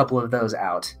pick a couple of those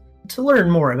out to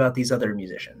learn more about these other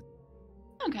musicians.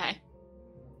 Okay.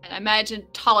 And I imagine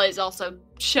Tolly's also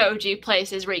showed you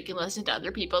places where you can listen to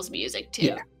other people's music too.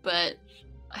 Yeah. But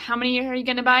how many are you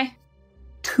going to buy?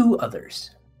 2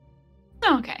 others.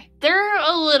 Okay. They're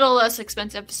a little less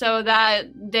expensive, so that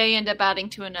they end up adding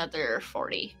to another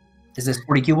 40. Is this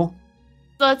 40 cubal?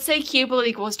 Let's say cubal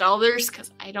equals dollars,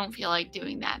 because I don't feel like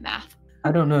doing that math.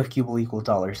 I don't know if cubal equals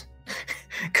dollars.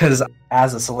 Because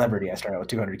as a celebrity, I started out with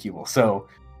 200 cubal, so...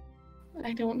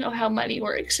 I don't know how money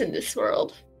works in this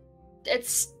world.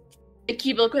 It's a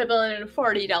cubal equivalent of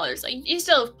 $40. Like, you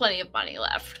still have plenty of money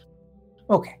left.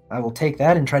 Okay, I will take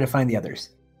that and try to find the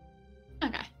others.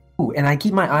 Okay. Ooh, and I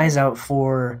keep my eyes out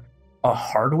for a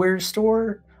hardware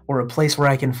store or a place where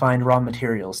I can find raw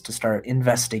materials to start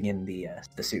investing in the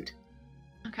suit.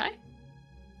 Okay.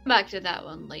 Back to that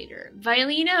one later.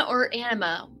 Violina or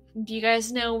Anima? Do you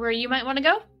guys know where you might want to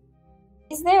go?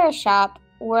 Is there a shop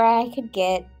where I could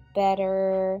get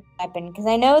better weapon? Because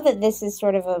I know that this is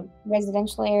sort of a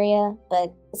residential area,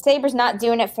 but Saber's not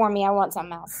doing it for me. I want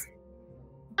something else.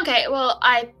 Okay, well,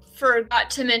 I forgot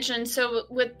to mention, so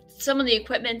with some of the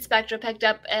equipment Spectra picked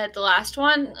up at the last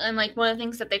one, and like one of the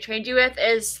things that they trade you with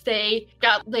is they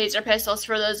got laser pistols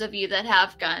for those of you that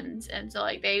have guns, and so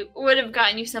like they would have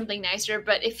gotten you something nicer,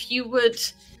 but if you would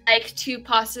like to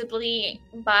possibly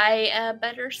buy a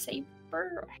better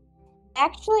saber.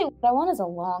 Actually, what I want is a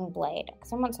long blade,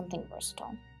 because I want something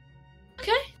versatile.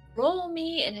 Okay, roll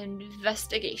me an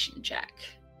investigation check.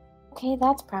 Okay,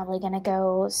 that's probably gonna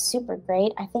go super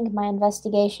great. I think my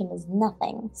investigation is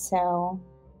nothing, so...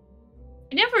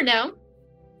 You never know.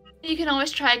 You can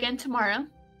always try again tomorrow.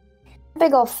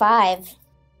 Big ol' 5.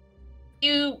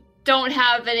 You don't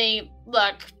have any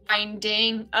luck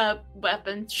finding a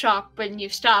weapon shop when you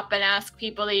stop and ask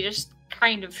people. They just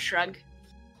kind of shrug.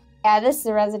 Yeah, this is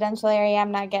a residential area.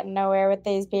 I'm not getting nowhere with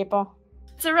these people.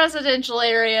 It's a residential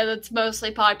area that's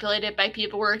mostly populated by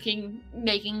people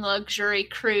making luxury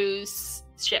cruise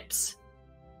ships.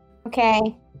 Okay.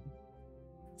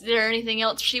 Is there anything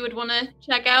else she would want to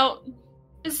check out?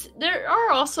 There are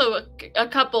also a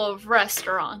couple of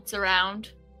restaurants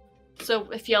around. So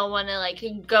if y'all want to like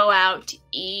go out to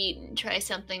eat and try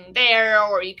something there,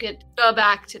 or you could go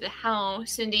back to the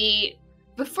house and eat.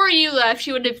 Before you left,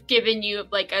 she would have given you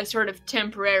like a sort of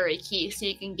temporary key so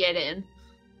you can get in.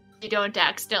 You don't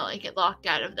accidentally get locked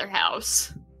out of their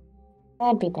house.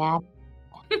 That'd be bad.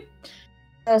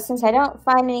 So since I don't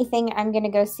find anything, I'm gonna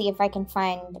go see if I can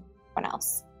find someone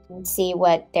else and see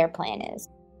what their plan is.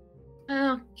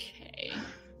 Okay.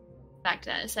 Back to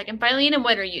that in a second. Filene,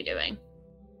 what are you doing?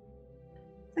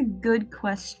 That's a good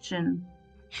question.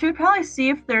 She would probably see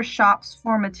if there's shops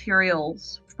for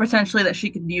materials, potentially that she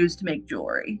could use to make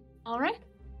jewelry. Alright.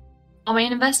 I'll make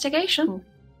an investigation.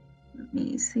 Let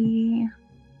me see.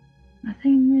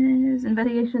 Nothing is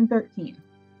investigation 13.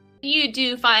 You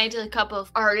do find a couple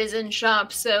of artisan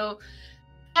shops, so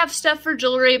they have stuff for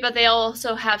jewelry, but they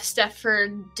also have stuff for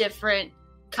different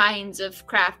kinds of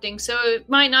crafting. So it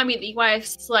might not be the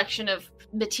widest selection of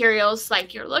materials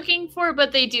like you're looking for,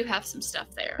 but they do have some stuff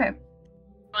there. Okay.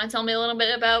 Want to tell me a little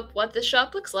bit about what the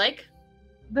shop looks like?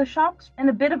 The shop's in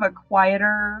a bit of a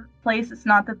quieter place. It's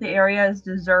not that the area is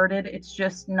deserted. It's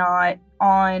just not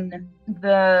on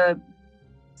the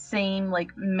same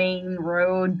main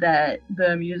road that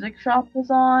the music shop was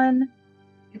on.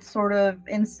 It's sort of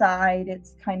inside.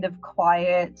 It's kind of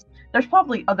quiet. There's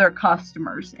probably other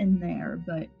customers in there,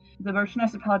 but the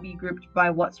merchandise would probably be grouped by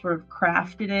what sort of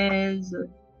craft it is. The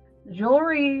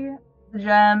jewelry, the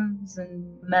gems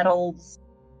and metals,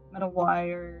 metal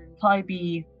wire,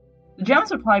 the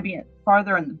gems would probably be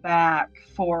farther in the back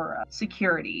for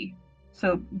security,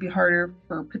 so it'd be harder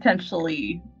for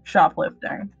potentially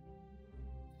shoplifting.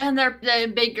 And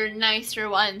the bigger, nicer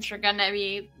ones are gonna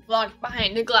be locked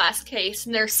behind a glass case,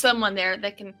 and there's someone there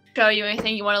that can show you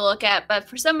anything you want to look at. But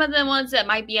for some of the ones that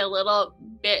might be a little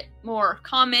bit more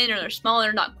common, or they're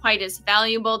smaller, not quite as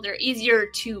valuable, they're easier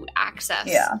to access.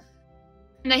 Yeah.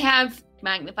 And they have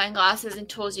magnifying glasses and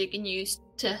tools you can use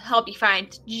to help you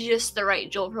find just the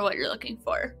right jewel for what you're looking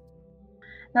for.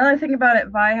 Now that I think about it,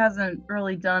 Vi hasn't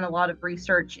really done a lot of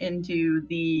research into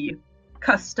the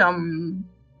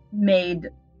custom-made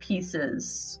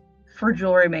pieces for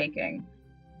jewelry making,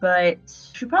 but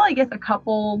she'll probably get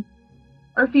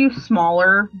a few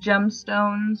smaller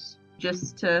gemstones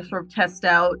just to sort of test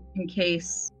out in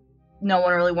case no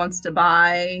one really wants to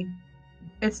buy.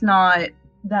 It's not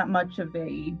that much of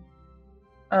a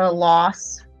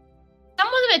loss. Some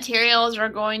of the materials are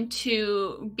going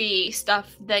to be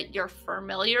stuff that you're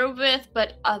familiar with,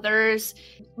 but others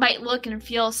might look and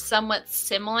feel somewhat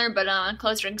similar, but on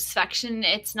closer inspection,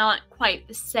 it's not quite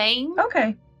the same.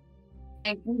 Okay.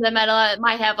 Like the metal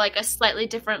might have a slightly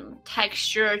different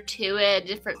texture to it,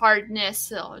 different hardness,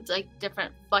 so it's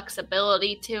different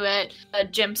flexibility to it.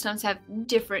 Gemstones have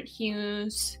different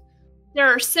hues. There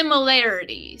are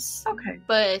similarities. Okay.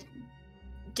 But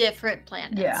different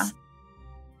planets. Yeah.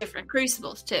 Different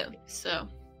crucibles too, so.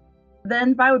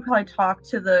 Then Vi would probably talk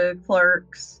to the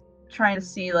clerks, trying to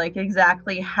see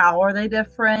exactly how are they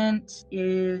different.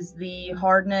 Is the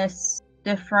hardness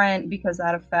different, because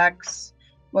that affects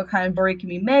what kind of jewelry can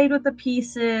be made with the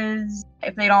pieces.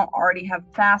 If they don't already have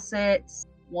facets,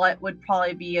 what would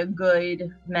probably be a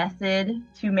good method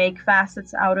to make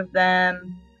facets out of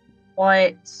them.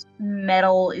 What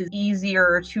metal is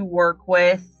easier to work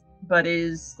with but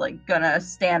is gonna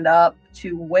stand up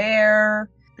to wear,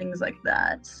 things like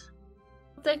that.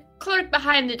 The clerk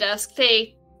behind the desk,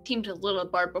 they seemed a little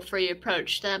bored before you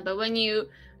approached them, but when you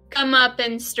come up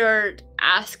and start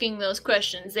asking those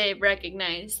questions, they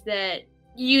recognize that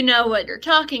you know what you're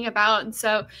talking about, and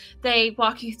so they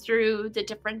walk you through the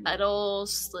different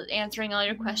metals, answering all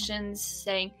your questions,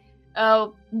 saying,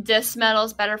 oh, this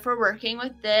metal's better for working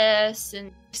with this,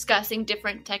 and discussing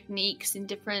different techniques and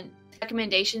different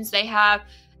recommendations they have.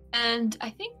 And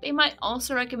I think they might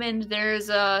also recommend there's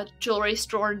a jewelry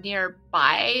store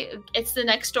nearby. It's the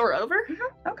next door over.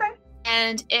 Mm-hmm. Okay.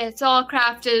 And it's all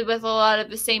crafted with a lot of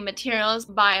the same materials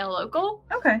by a local.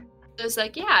 Okay. So it's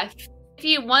if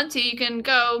you want to, you can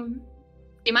go.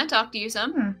 They might talk to you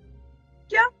some.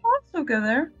 Yeah, I'll also go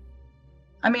there.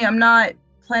 I mean, I'm not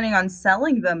planning on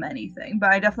selling them anything,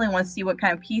 but I definitely want to see what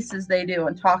kind of pieces they do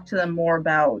and talk to them more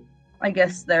about, I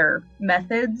guess, their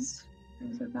methods,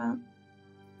 things like that.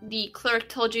 The clerk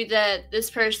told you that this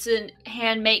person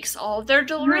hand makes all of their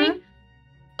jewelry. Mm-hmm.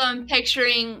 So I'm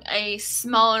picturing a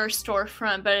smaller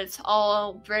storefront, but it's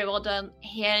all very well done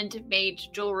handmade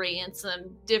jewelry in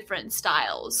some different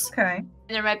styles. Okay. And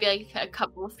there might be a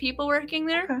couple of people working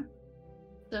there. Okay.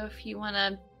 So if you want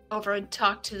to over and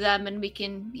talk to them, and we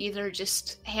can either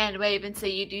just hand wave and say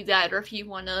you do that, or if you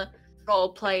want to role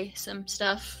play some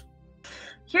stuff.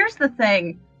 Here's the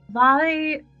thing.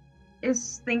 Vi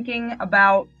is thinking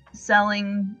about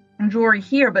selling jewelry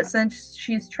here, but since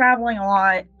she's traveling a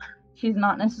lot, she's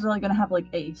not necessarily going to have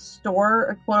a store,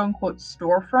 a quote-unquote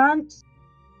storefront.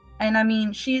 And I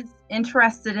mean, she's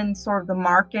interested in sort of the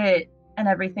market and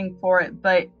everything for it,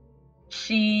 but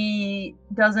she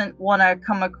doesn't want to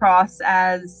come across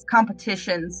as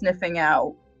competition sniffing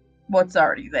out what's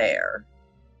already there.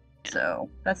 So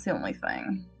that's the only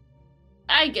thing.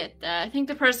 I get that. I think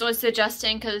the person was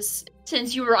suggesting, because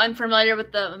since you were unfamiliar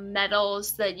with the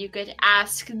metals, that you could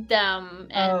ask them,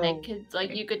 and they could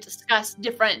you could discuss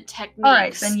different techniques. All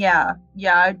right, then yeah,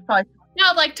 I'd probably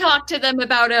not talk to them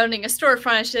about owning a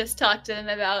storefront. Just talk to them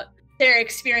about their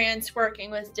experience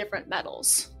working with different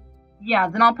metals. Yeah,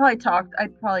 then I'd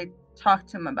probably talk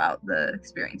to him about the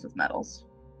experience with metals.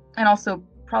 And also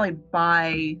probably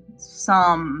buy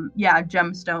some,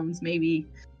 gemstones, maybe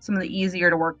some of the easier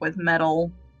to work with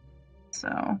metal. So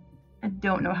I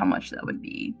don't know how much that would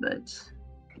be, but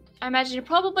I imagine you're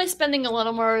probably spending a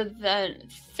little more than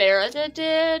Farida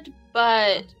did,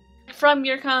 but from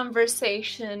your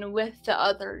conversation with the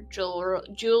other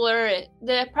jeweler,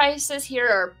 the prices here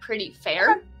are pretty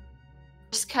fair.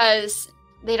 Just because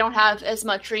they don't have as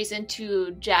much reason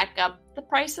to jack up the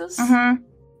prices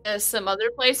as some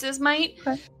other places might.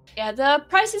 Okay. Yeah, the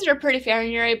prices are pretty fair,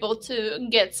 and you're able to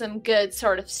get some good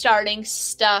sort of starting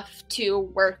stuff to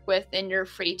work with in your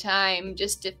free time.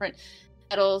 Just different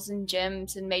metals and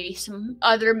gems and maybe some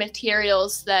other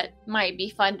materials that might be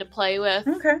fun to play with.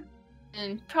 Okay.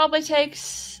 And probably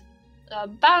takes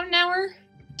about an hour,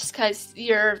 just because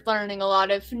you're learning a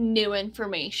lot of new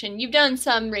information. You've done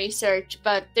some research,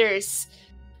 but there's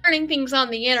learning things on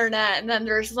the internet, and then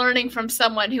there's learning from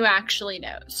someone who actually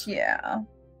knows. Yeah.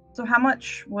 So how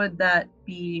much would that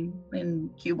be in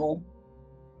Cubal?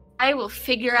 I will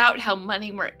figure out how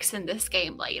money works in this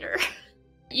game later.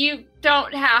 You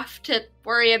don't have to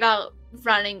worry about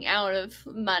running out of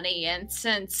money, and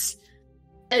since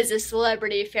as a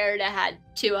celebrity, Farida had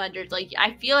 200,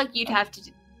 I feel like you'd have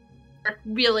to work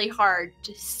really hard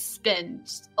to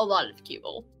spend a lot of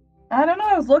Cubal. I don't know,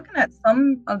 I was looking at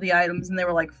some of the items and they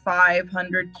were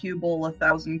 500 Cubal,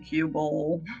 1,000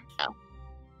 Cubal. Oh.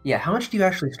 Yeah, how much do you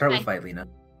actually start with, Vilena?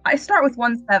 I start with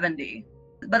 170,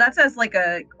 but that's as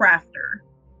a crafter.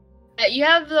 You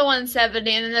have the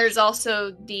 170, and then there's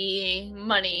also the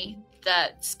money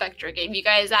that Spectra gave you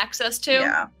guys access to.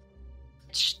 Yeah.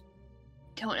 Which,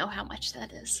 don't know how much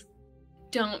that is.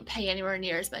 Don't pay anywhere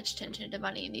near as much attention to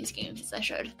money in these games as I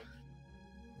should.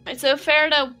 Alright, so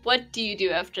Farida, what do you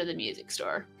do after the music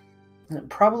store?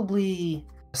 Probably,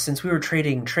 since we were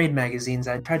trading trade magazines,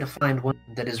 I'd try to find one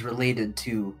that is related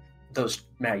to those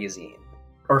magazines.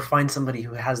 Or find somebody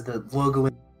who has the logo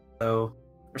in the logo,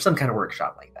 or some kind of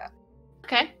workshop like that.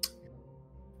 Okay.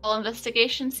 Roll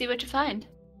investigation, see what you find.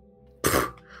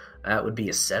 That would be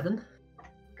a 7.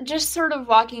 Just sort of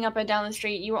walking up and down the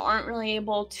street, you aren't really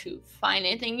able to find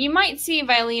anything. You might see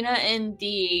Vilena in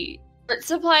the art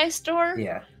supply store.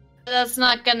 Yeah. But that's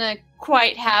not gonna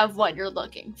quite have what you're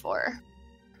looking for.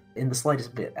 In the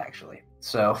slightest bit, actually.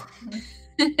 So,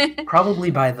 probably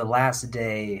by the last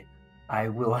day, I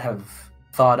will have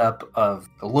thought up of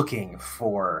looking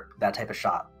for that type of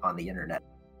shop on the internet.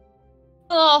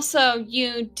 Also,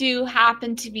 you do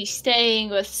happen to be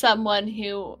staying with someone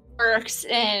who works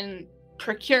in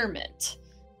procurement.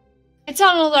 It's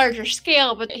on a larger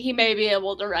scale, but he may be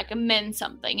able to recommend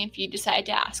something if you decide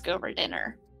to ask over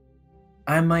dinner.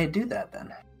 I might do that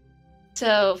then.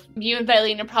 So, you and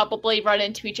Vilena probably run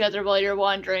into each other while you're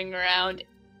wandering around.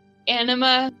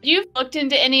 Anima, you've looked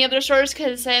into any other stores,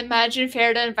 because I imagine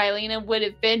Farida and Vilena would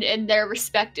have been in their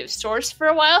respective stores for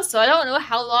a while, so I don't know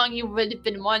how long you would have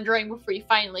been wandering before you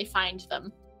finally find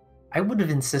them. I would have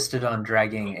insisted on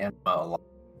dragging Anima along.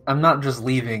 I'm not just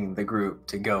leaving the group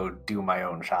to go do my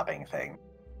own shopping thing.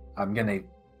 I'm gonna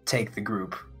take the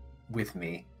group with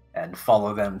me and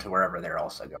follow them to wherever they're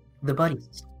also going. The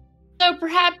buddies. So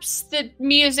perhaps the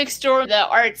music store, the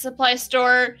art supply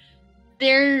store,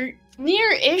 they're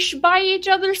near-ish by each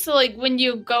other, so when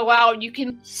you go out, you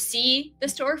can see the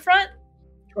storefront.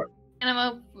 Sure.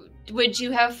 And would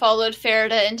you have followed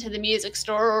Farida into the music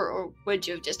store, or would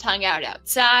you have just hung out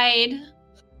outside?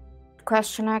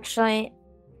 Question, actually.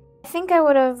 I think I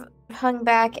would have hung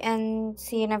back and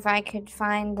seen if I could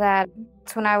find that.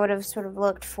 That's when I would have sort of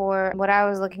looked for what I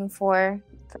was looking for,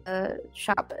 the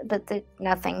shop, but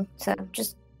nothing. So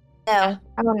just, no, Yeah.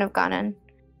 I wouldn't have gone in.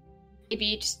 Maybe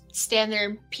you just stand there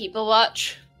and people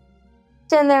watch.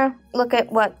 Stand there, look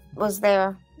at what was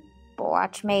there,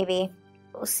 watch maybe.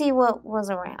 We'll see what was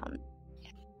around.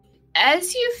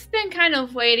 As you've been kind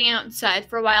of waiting outside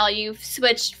for a while, you've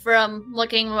switched from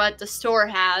looking what the store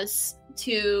has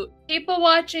to people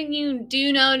watching. You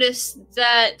do notice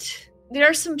that there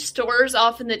are some stores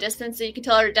off in the distance that you can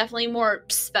tell are definitely more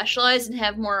specialized and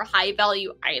have more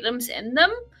high-value items in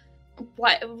them.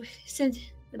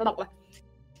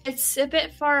 It's a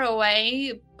bit far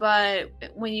away, but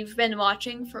when you've been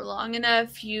watching for long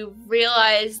enough, you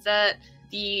realize that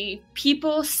the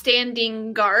people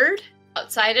standing guard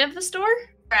outside of the store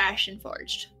are Ashen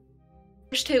Forged.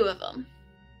 There's 2 of them.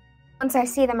 Once I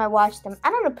see them, I watch them. I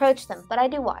don't approach them, but I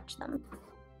do watch them.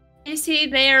 You see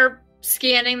they're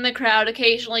scanning the crowd.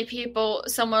 Occasionally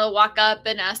someone will walk up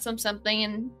and ask them something,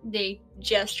 and they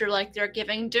gesture like they're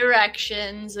giving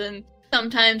directions, and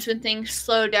sometimes when things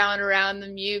slow down around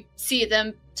them, you see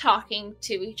them talking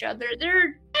to each other.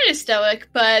 They're kind of stoic,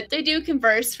 but they do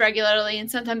converse regularly, and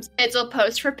sometimes kids will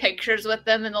post for pictures with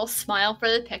them, and they'll smile for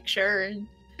the picture, and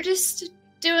they're just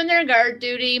doing their guard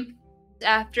duty.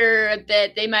 After a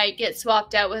bit, they might get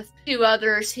swapped out with 2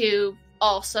 others who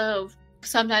also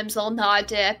sometimes they'll nod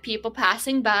to people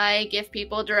passing by, give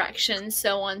people directions,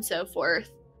 so on and so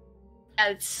forth.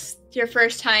 It's your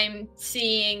first time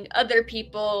seeing other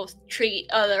people treat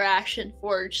other Ashen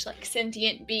Forged like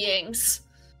sentient beings.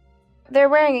 They're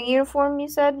wearing a uniform, you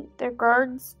said? They're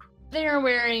guards? They're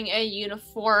wearing a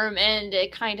uniform, and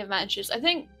it kind of matches. I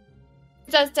think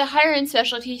that's the higher-end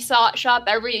specialty shop.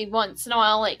 Every once in a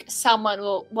while, like, someone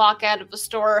will walk out of a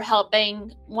store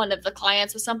helping one of the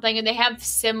clients with something, and they have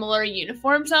similar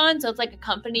uniforms on, so it's like a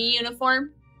company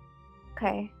uniform.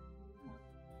 Okay.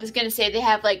 I was gonna say they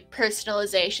have, like,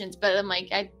 personalizations, but I'm like,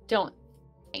 I don't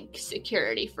think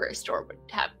security for a store would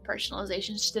have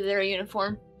personalizations to their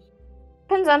uniform.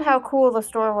 Depends on how cool the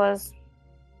store was.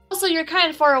 Also, you're kind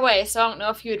of far away, so I don't know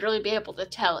if you would really be able to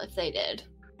tell if they did.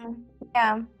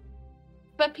 Yeah.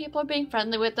 But people are being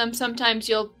friendly with them. Sometimes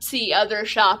you'll see other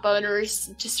shop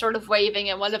owners just sort of waving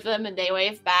at one of them, and they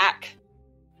wave back.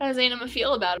 How does Anima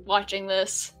feel about watching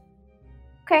this?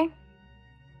 Okay.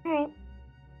 Alright.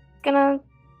 Gonna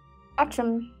watch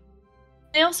them.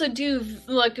 They also do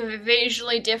look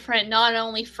visually different, not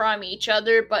only from each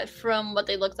other, but from what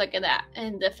they look like in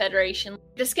the Federation.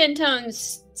 The skin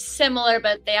tone's similar,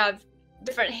 but they have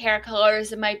different hair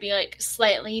colors. It might be, like,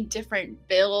 slightly different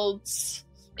builds.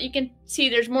 You can see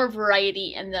there's more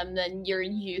variety in them than you're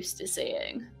used to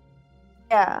seeing.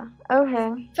 Yeah,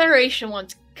 okay. Federation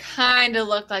ones kind of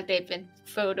look like they've been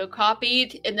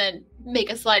photocopied, and then make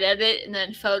a slight edit, and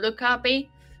then photocopy.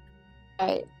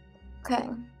 Right. Okay.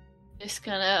 Just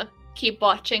gonna keep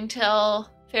watching till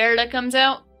Farida comes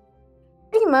out.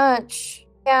 Pretty much.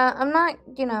 Yeah, I'm not,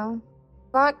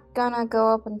 not gonna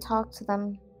go up and talk to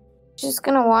them. Just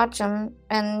gonna watch them,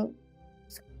 and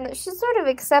she sort of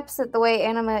accepts it the way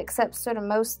Anima accepts sort of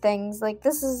most things. Like,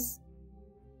 that's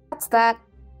that.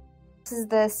 This is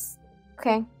this.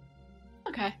 Okay.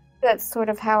 Okay. That's sort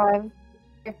of how I've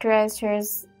characterized her.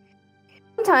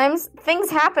 Sometimes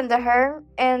things happen to her,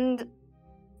 and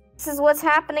this is what's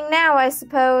happening now, I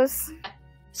suppose.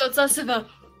 So it's less of a,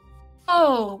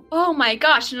 oh my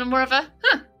gosh, and more of a,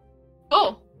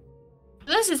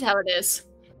 this is how it is.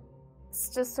 It's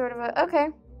just sort of a, okay.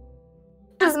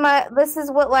 This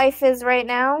is what life is right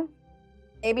now.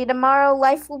 Maybe tomorrow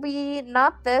life will be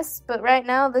not this, but right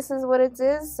now this is what it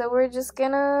is, so we're just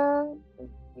gonna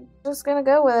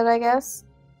go with it, I guess.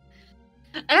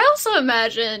 I also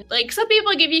imagine, like, some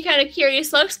people give you kind of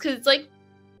curious looks, because it's like,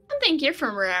 I don't think you're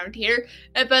from around here,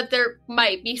 but there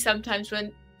might be sometimes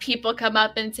when people come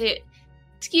up and say,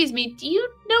 excuse me, do you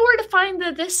know where to find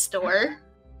this store?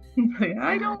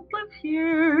 I don't live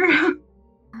here.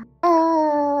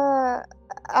 I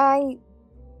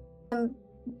am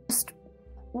just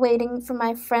waiting for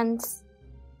my friends.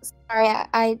 Sorry,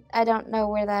 I don't know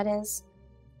where that is.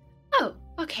 Oh,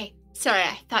 okay. Sorry,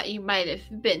 I thought you might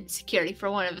have been security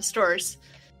for one of the stores.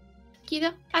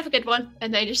 Keto, have a good one.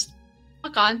 And they just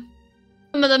walk on.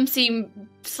 Some of them seem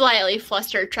slightly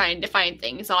flustered trying to find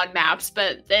things on maps,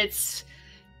 but they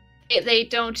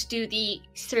don't do the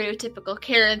stereotypical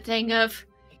Karen thing of,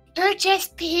 you're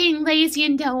just being lazy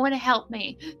and don't want to help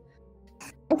me.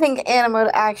 I think Anima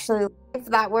would actually, if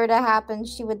that were to happen,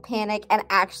 she would panic and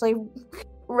actually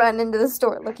run into the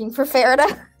store looking for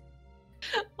Farida.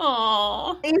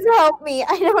 Aww. Please help me.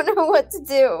 I don't know what to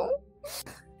do.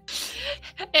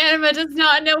 Anima does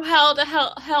not know how to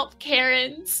help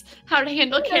Karens. How to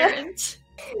handle Karens.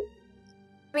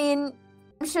 I mean,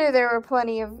 I'm sure there were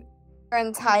plenty of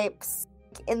Karen types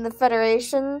in the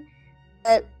Federation,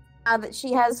 but now that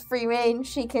she has free reign,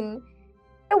 she can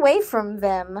get away from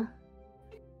them.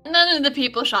 None of the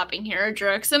people shopping here are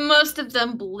jerks, and most of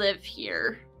them live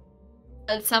here.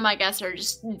 And some, I guess, are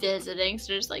just visiting, so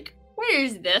they're just like,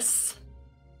 where's this?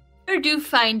 Where do you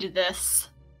find this?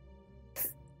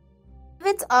 If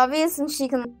it's obvious and she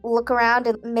can look around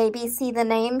and maybe see the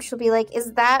name, she'll be like,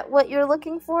 is that what you're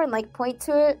looking for? And, like, point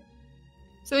to it.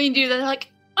 So when you do that, they're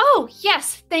like, oh,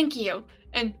 yes, thank you.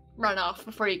 And run off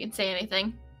before you can say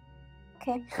anything.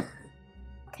 Okay.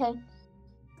 Okay. I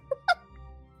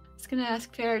was going to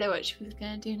ask Farida what she was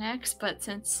going to do next, but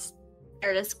since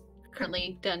Farida's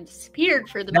currently done disappeared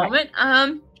for the moment,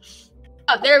 oh,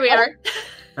 there we are.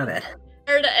 Not bad.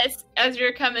 Farida, as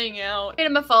you're coming out,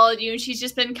 Anima followed you, and she's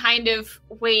just been kind of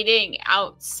waiting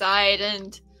outside,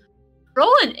 and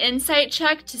roll an insight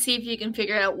check to see if you can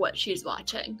figure out what she's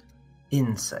watching.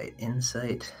 Insight.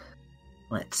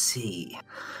 Let's see.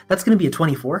 That's going to be a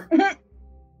 24.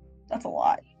 That's a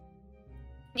lot.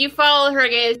 You follow her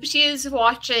gaze. She's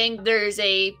watching. There's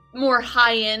a more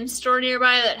high-end store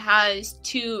nearby that has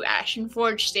 2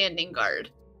 Ashenforge standing guard.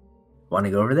 Want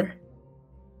to go over there?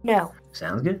 No.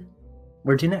 Sounds good.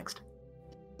 Where to next?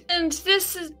 And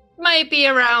might be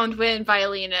around when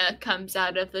Violina comes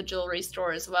out of the jewelry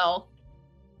store as well.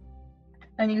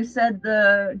 And you said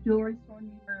the jewelry store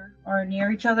are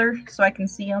near each other, so I can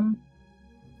see them?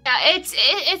 Yeah,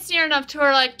 it's near enough to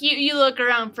where, like, you look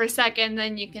around for a second,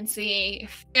 then you can see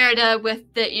Ferida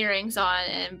with the earrings on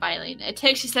and Violina. It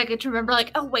takes you a second to remember,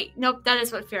 like, oh wait, nope, that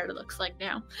is what Ferida looks like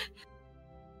now.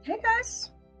 Hey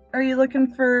guys, are you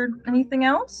looking for anything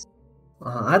else?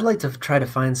 I'd like to try to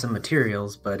find some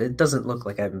materials, but it doesn't look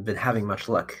like I've been having much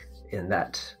luck in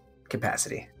that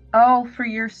capacity. Oh, for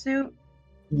your suit?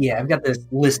 Yeah, I've got this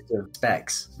list of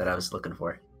specs that I was looking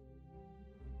for.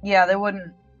 Yeah, they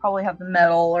wouldn't probably have the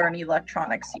metal or any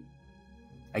electronics.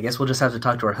 I guess we'll just have to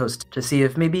talk to our host to see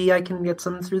if maybe I can get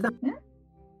some through them. Yeah.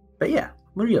 But yeah,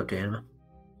 what are you up to, Anima?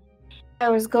 I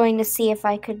was going to see if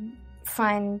I could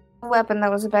find a weapon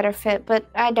that was a better fit, but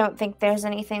I don't think there's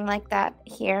anything like that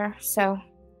here, so...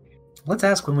 Let's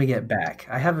ask when we get back.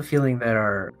 I have a feeling that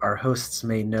our hosts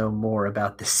may know more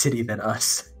about this city than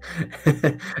us,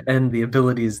 and the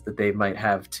abilities that they might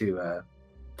have to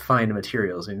find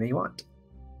materials we may want.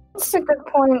 That's a good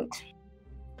point.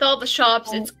 With all the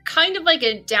shops, it's kind of like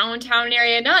a downtown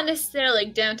area, not necessarily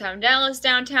like downtown Dallas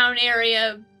downtown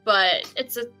area, but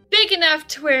it's big enough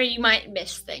to where you might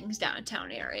miss things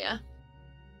downtown area.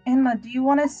 Emma, do you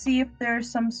want to see if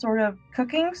there's some sort of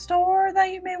cooking store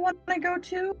that you may want to go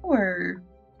to, or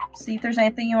see if there's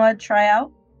anything you want to try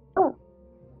out? Oh,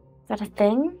 is that a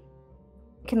thing?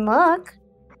 You can look.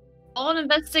 All an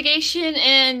investigation,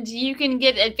 and you can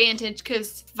get advantage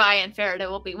because Vi and Ferida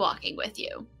will be walking with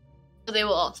you. So they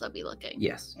will also be looking.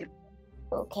 Yes.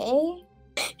 Okay.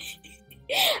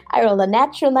 I rolled a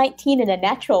natural 19 and a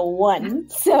natural 1,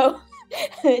 so...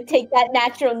 Take that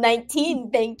natural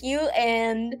 19, thank you.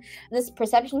 And this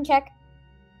perception check?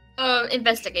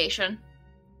 Investigation.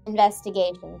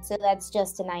 Investigation, so that's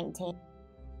just a 19.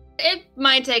 It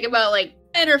might take about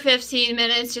 10 or 15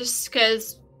 minutes just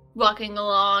because walking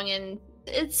along, and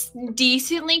it's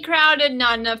decently crowded,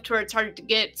 not enough to where it's hard to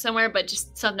get somewhere, but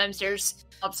just sometimes there's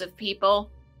lots of people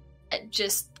that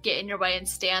just get in your way and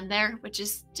stand there, which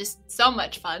is just so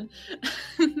much fun.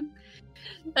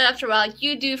 But after a while,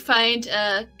 you do find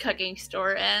a cooking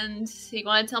store, and you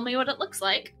want to tell me what it looks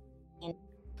like? Kind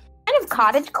of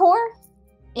cottagecore,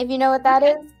 if you know what that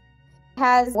is. It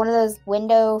has one of those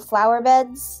window flower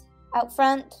beds out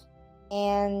front,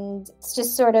 and it's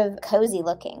just sort of cozy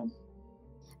looking.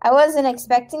 I wasn't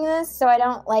expecting this, so I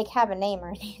don't have a name or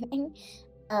anything.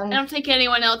 I don't think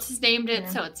anyone else has named it,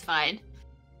 so it's fine.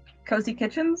 Cozy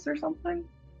Kitchens or something?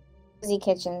 Cozy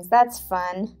Kitchens, that's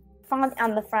fun. Font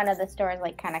on the front of the store is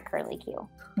kind of curly Q.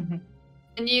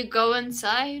 And you go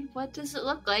inside. What does it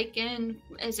look like? And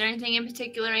is there anything in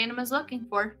particular Anima's looking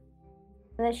for?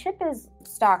 The ship is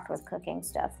stocked with cooking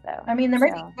stuff, though. I mean, there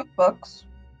might be cookbooks.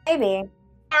 Maybe.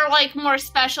 Or more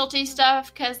specialty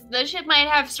stuff, because the ship might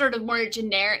have sort of more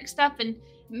generic stuff, and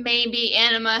maybe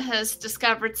Anima has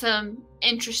discovered some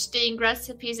interesting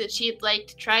recipes that she'd like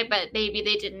to try, but maybe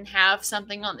they didn't have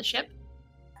something on the ship.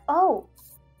 Oh,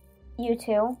 you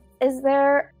two. Is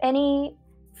there any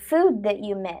food that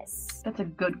you miss? That's a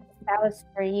good... That was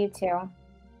for you two.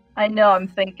 I know, I'm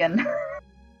thinking.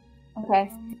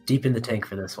 Okay. Deep in the tank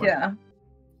for this one. Yeah.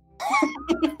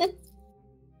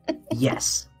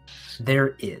 Yes,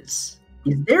 there is.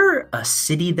 Is there a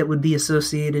city that would be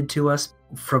associated to us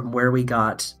from where we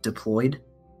got deployed?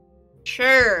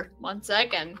 Sure. 1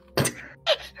 second.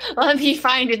 Let me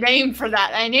find a name for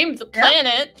that. I named the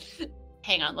planet. Yep.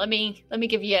 Hang on, let me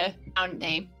give you a town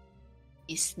name.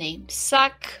 These names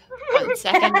suck. 1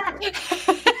 second.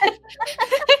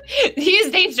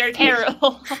 These names are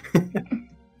terrible.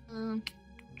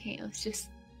 Okay, let's just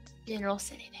general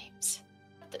city names.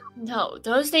 No,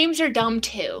 those names are dumb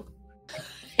too.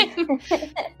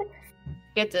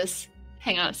 Get this.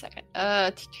 Hang on a second.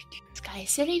 Sky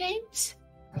city names?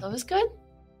 Are those good?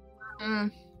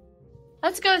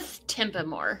 Let's go with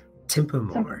Tempamore.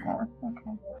 Tempamore.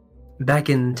 Okay. Back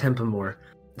in Tempamore,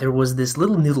 there was this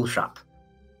little noodle shop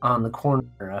on the corner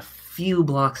a few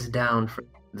blocks down from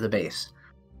the base.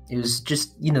 It was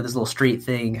just, this little straight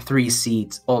thing, 3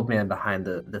 seats, old man behind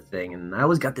the thing, and I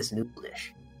always got this noodle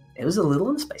dish. It was a little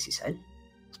on the spicy side.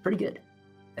 It's pretty good.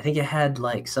 I think it had,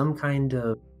 some kind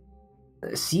of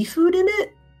seafood in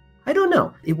it? I don't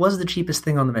know. It was the cheapest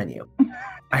thing on the menu.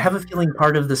 I have a feeling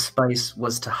part of the spice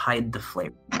was to hide the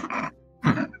flavor.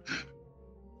 I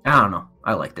don't know.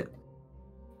 I liked it.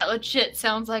 That legit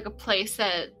sounds like a place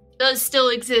that does still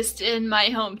exist in my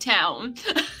hometown.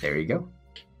 There you go.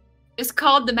 It's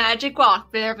called the Magic Walk,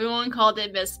 but everyone called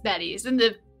it Miss Betty's. And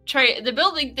the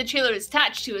building the trailer is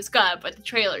attached to is gone, but the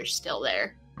trailer's still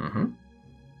there. Mm-hmm.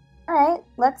 Alright,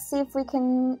 let's see if we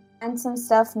can find some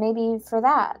stuff maybe for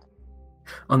that.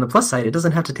 On the plus side, it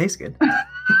doesn't have to taste good.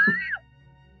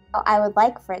 Well, I would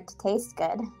like for it to taste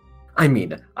good. I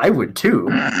mean, I would too,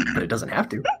 but it doesn't have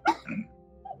to.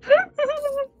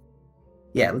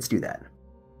 Yeah, let's do that.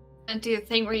 And do the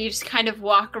thing where you just kind of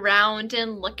walk around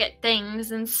and look at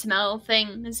things and smell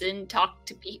things and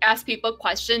ask people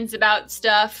questions about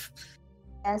stuff.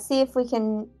 See if we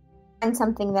can find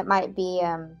something that might be,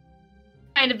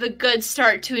 Kind of a good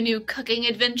start to a new cooking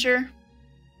adventure.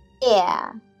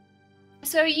 yeah.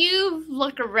 So you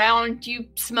look around, you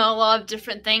smell a lot of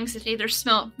different things that either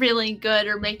smell really good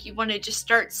or make you want to just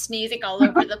start sneezing all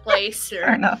over the place. Fair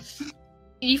Or enough.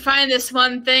 you find this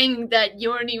one thing that you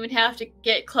don't even have to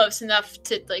get close enough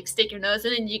to like stick your nose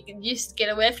in, and you can just get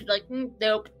a whiff and like,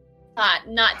 nope,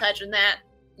 not touching that,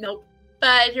 nope.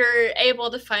 But you're able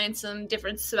to find some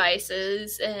different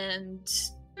spices and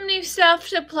some new stuff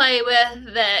to play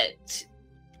with that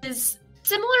is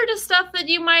similar to stuff that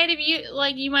you might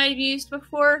have used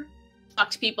before. Talk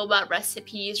to people about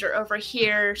recipes, or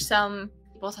overhear some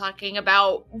people talking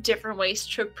about different ways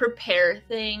to prepare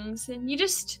things, and you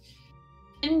just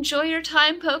enjoy your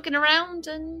time poking around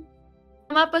and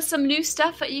come up with some new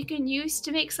stuff that you can use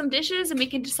to make some dishes, and we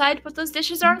can decide what those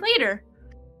dishes are later.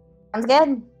 Sounds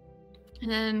good. And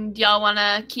then y'all want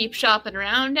to keep shopping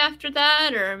around after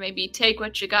that, or maybe take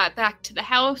what you got back to the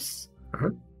house?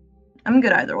 I'm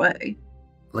good either way.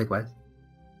 Likewise.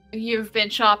 You've been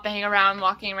shopping around,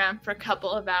 walking around for a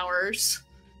couple of hours.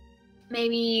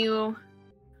 Maybe you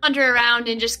wander around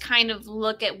and just kind of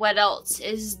look at what else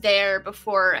is there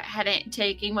before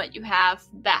taking what you have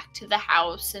back to the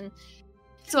house. And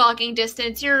it's walking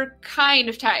distance. You're kind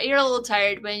of tired. You're a little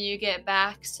tired when you get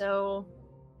back, so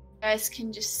you guys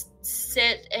can just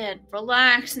sit and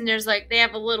relax. And they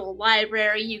have a little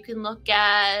library you can look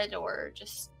at, or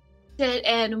just sit.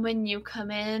 And when you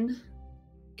come in,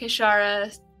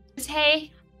 Kishara says,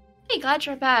 Hey, glad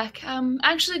you're back. I'm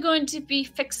actually going to be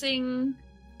fixing,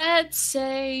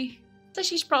 so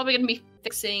she's probably going to be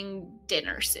fixing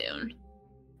dinner soon.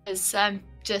 Because I'm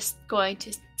just going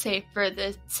to say, for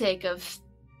the sake of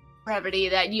brevity,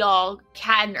 that y'all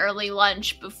had an early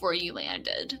lunch before you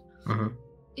landed. Mm-hmm.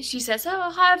 She says,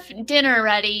 I'll have dinner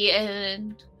ready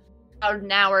in about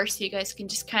an hour, so you guys can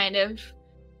just kind of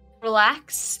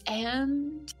relax.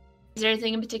 And is there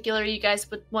anything in particular you guys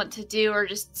would want to do, or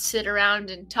just sit around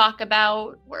and talk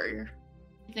about, or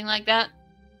anything like that?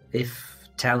 If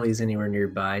Tally's anywhere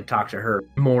nearby, talk to her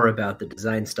more about the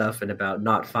design stuff and about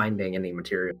not finding any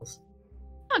materials.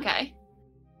 Okay.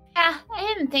 Yeah, I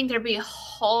didn't think there'd be a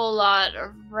whole lot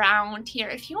around here.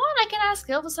 If you want, I can ask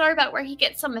Ilvisar about where he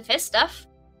gets some of his stuff.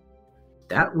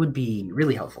 That would be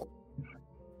really helpful.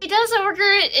 He does order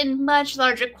it in much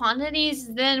larger quantities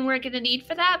than we're going to need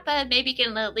for that, but maybe he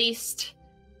can at least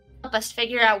help us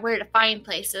figure out where to find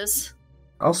places.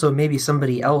 Also, maybe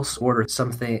somebody else ordered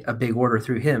a big order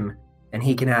through him, and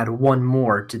he can add one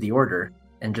more to the order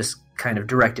and just kind of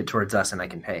direct it towards us, and I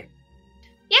can pay.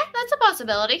 Yeah, that's a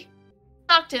possibility.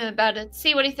 Talk to him about it,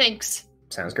 see what he thinks.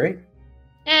 Sounds great.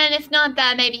 And if not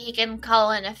that, maybe he can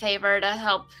call in a favor to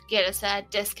help get us a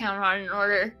discount on an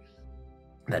order.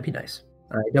 That'd be nice.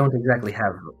 I don't exactly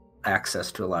have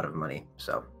access to a lot of money,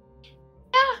 so.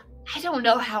 Yeah, I don't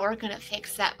know how we're going to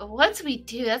fix that, but once we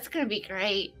do, that's going to be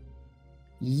great.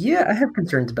 Yeah, I have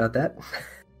concerns about that.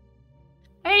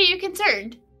 Why are you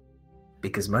concerned?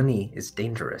 Because money is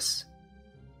dangerous.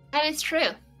 That is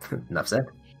true. Enough said.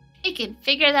 We can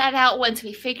figure that out once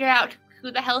we figure out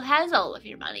who the hell has all of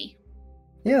your money.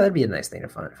 Yeah, that'd be a nice thing to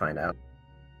find out.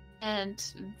 And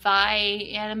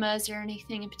Vi, Anima, is there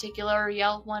anything in particular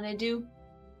y'all want to do?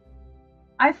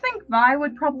 I think Vi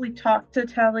would probably talk to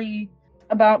Tally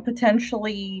about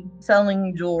potentially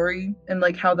selling jewelry and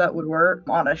like how that would work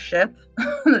on a ship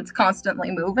that's constantly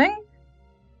moving.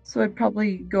 So I'd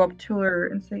probably go up to her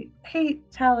and say, Hey,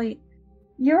 Tally,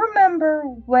 you remember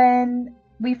when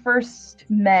we first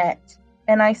met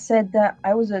and I said that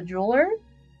I was a jeweler?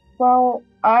 Well,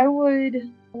 I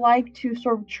would like to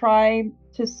sort of try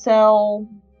to sell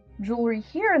jewelry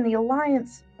here in the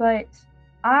Alliance, but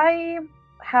I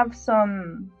have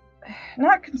some,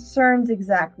 not concerns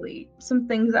exactly, some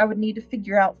things I would need to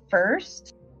figure out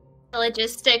first. The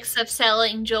logistics of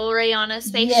selling jewelry on a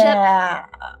spaceship? Yeah.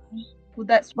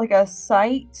 That's like a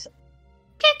site.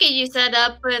 Can't get you set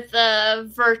up with a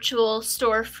virtual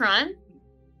storefront.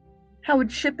 how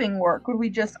would shipping work? Would we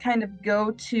just kind of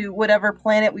go to whatever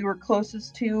planet we were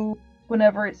closest to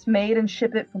whenever it's made and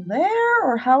ship it from there?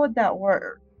 Or how would that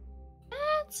work?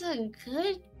 That's a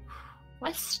good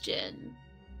question.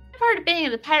 Part of being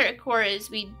in the Pirate Corps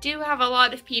is we do have a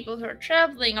lot of people who are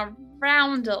traveling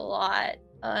around a lot.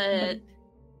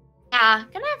 Yeah,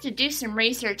 gonna have to do some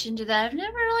research into that. I've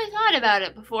never really thought about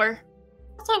it before.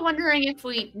 Also wondering if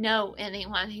we know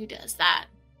anyone who does that.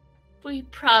 We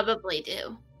probably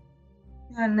do.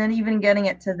 And then even getting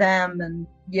it to them, and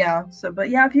but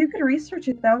if you could research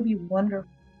it, that would be wonderful.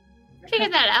 Figure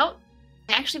that out.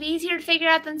 It'd actually be easier to figure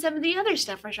out than some of the other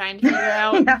stuff we're trying to figure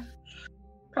out. Yeah,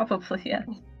 probably, yeah.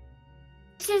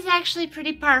 This is actually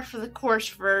pretty par for the course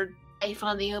for life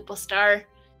on the Opal Star.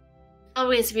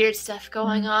 Always weird stuff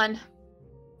going on.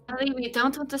 We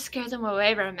don't want to scare them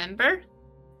away, remember?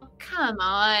 Oh, come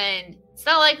on. It's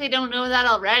not like they don't know that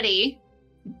already.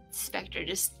 Spectre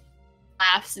just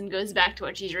laughs and goes back to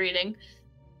what she's reading.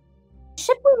 The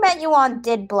ship we met you on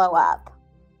did blow up.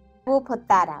 We'll put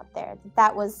that out there.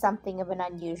 That was something of an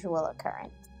unusual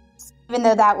occurrence. Even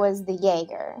though that was the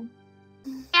Jaeger.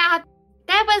 Yeah,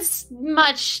 that was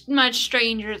much, much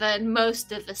stranger than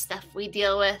most of the stuff we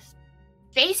deal with.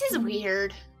 Face is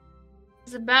weird.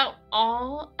 It's about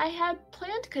all I had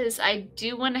planned, because I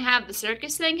do want to have the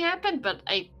circus thing happen, but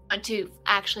I want to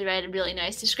actually write a really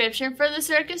nice description for the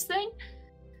circus thing.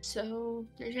 So,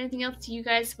 is there anything else you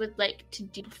guys would like to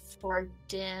do for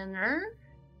dinner?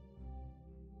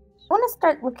 I want to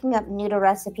start looking up noodle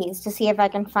recipes to see if I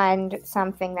can find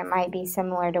something that might be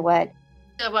similar to what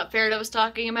Farida was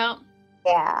talking about?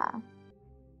 Yeah.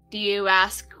 Do you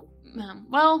ask,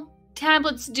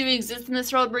 tablets do exist in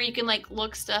this world where you can,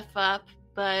 look stuff up,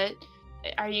 but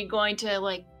are you going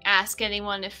to, ask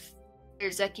anyone if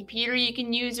there's a computer you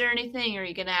can use or anything, or are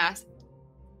you going to ask?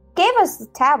 Gave us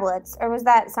tablets, or was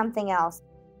that something else?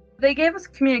 They gave us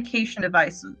communication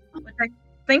devices, which I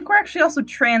think were actually also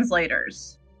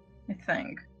translators, I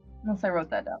think. Unless I wrote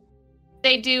that down.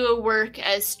 They do work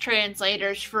as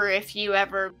translators for if you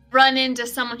ever run into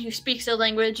someone who speaks a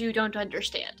language you don't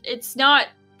understand. It's not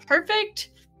perfect,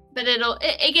 but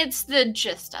it gets the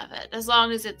gist of it, as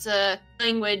long as it's a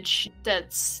language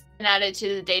that's added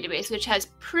to the database, which has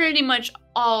pretty much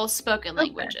all spoken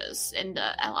languages in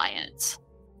the Alliance.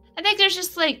 I think there's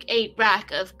just a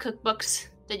rack of cookbooks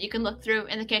that you can look through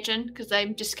in the kitchen, because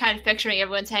I'm just kind of picturing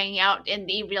everyone's hanging out in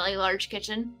the really large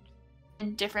kitchen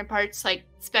in different parts,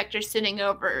 Spectre sitting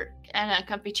over in a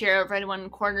comfy chair over in one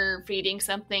corner feeding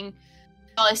something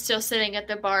while I'm still sitting at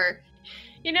the bar.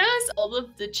 You notice all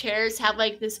of the chairs have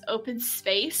this open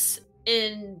space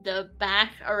in the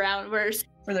back around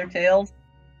for their tails.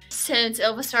 Since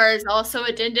Ilvisar is also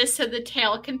a dentist, so the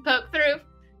tail can poke through.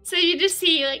 So you just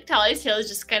see Tally's tail is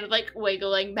just kind of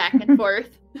wiggling back and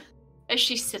forth as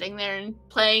she's sitting there and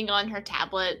playing on her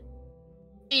tablet.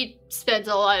 She spends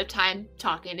a lot of time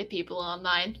talking to people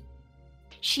online.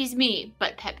 She's me,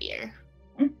 but peppier.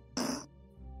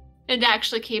 And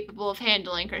actually capable of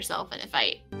handling herself in a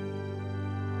fight.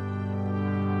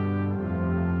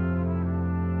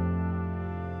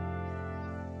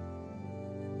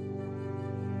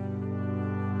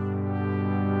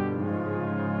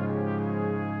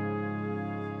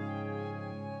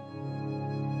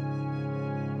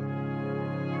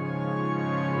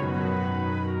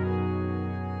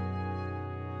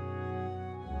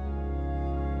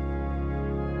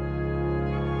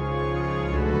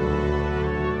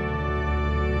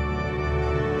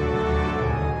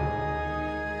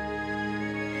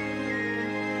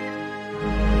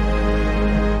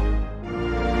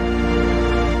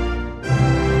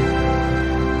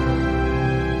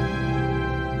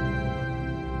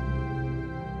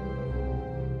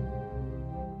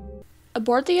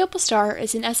 Aboard the Opal Star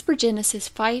is an Esper Genesis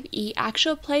 5e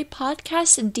actual play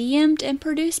podcast DM'd and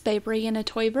produced by Brianna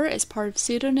Toiber as part of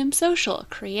Pseudonym Social, a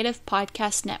creative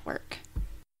podcast network.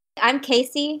 I'm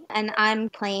Casey, and I'm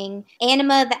playing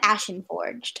Anima the Ashen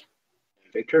Forged.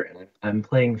 Victor, and I'm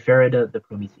playing Farida the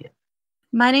Promethean.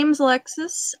 My name's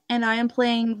Alexis, and I am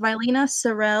playing Vilena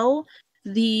Sorrell,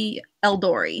 the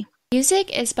Eldori. Music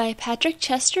is by Patrick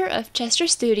Chester of Chester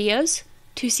Studios.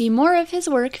 To see more of his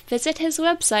work, visit his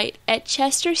website at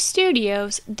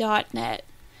chesterstudios.net.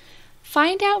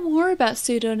 Find out more about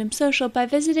Pseudonym Social by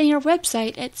visiting our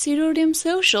website at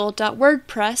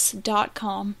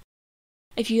pseudonymsocial.wordpress.com.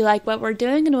 If you like what we're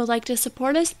doing and would like to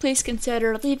support us, please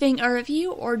consider leaving a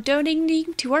review or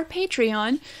donating to our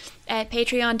Patreon at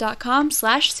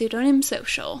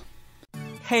patreon.com/pseudonymsocial.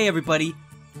 Hey everybody,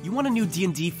 you want a new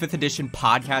D&D 5th edition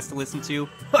podcast to listen to?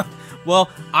 Well,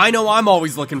 I know I'm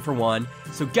always looking for one.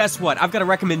 So guess what? I've got a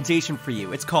recommendation for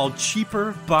you. It's called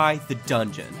Cheaper by the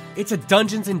Dungeon. It's a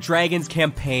Dungeons & Dragons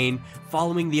campaign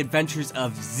following the adventures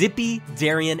of Zippy,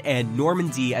 Darian, and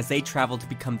Normandy as they travel to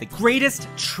become the greatest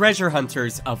treasure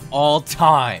hunters of all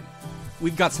time.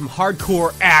 We've got some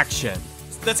hardcore action.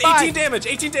 That's 5, 18 damage,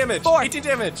 18 damage, 4, 18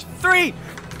 damage. 3,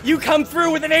 you come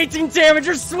through with an 18 damage,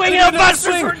 you're swinging a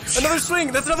buster swing, for... another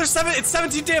swing, that's another 7, it's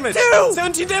 17 damage. 2,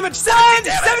 17 damage,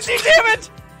 17 damage!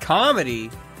 Comedy?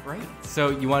 Right. So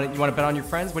you want to bet on your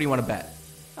friends? What do you want to bet?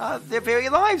 Their very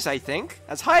lives, I think.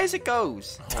 As high as it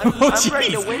goes. I'm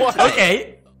ready to win What? today.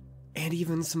 Okay. And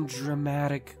even some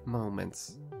dramatic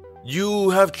moments. You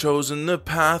have chosen the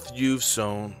path you've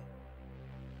sown.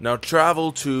 Now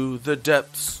travel to the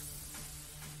depths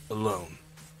alone.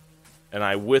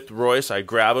 And with Royce, I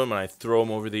grab him and I throw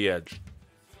him over the edge.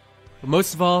 But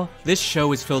most of all, this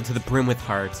show is filled to the brim with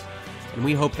heart. And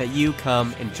we hope that you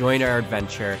come and join our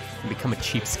adventure and become a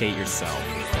cheapskate yourself.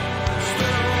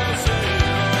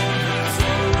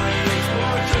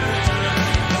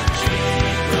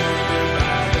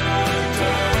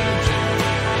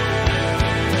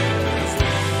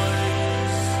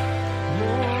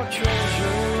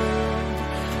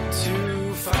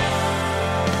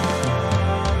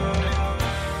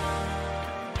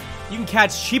 You can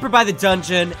catch Cheaper by the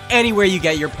Dungeon anywhere you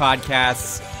get your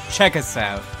podcasts. Check us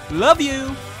out. Love you!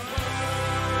 Alright,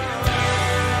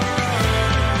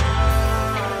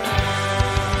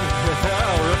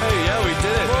 yeah, we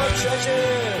did it. More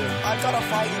treasure! I gotta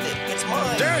find it. It's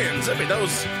mine. Darian, Zippy, that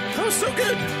was so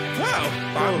good. Wow,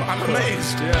 I'm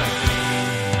amazed.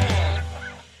 Yeah.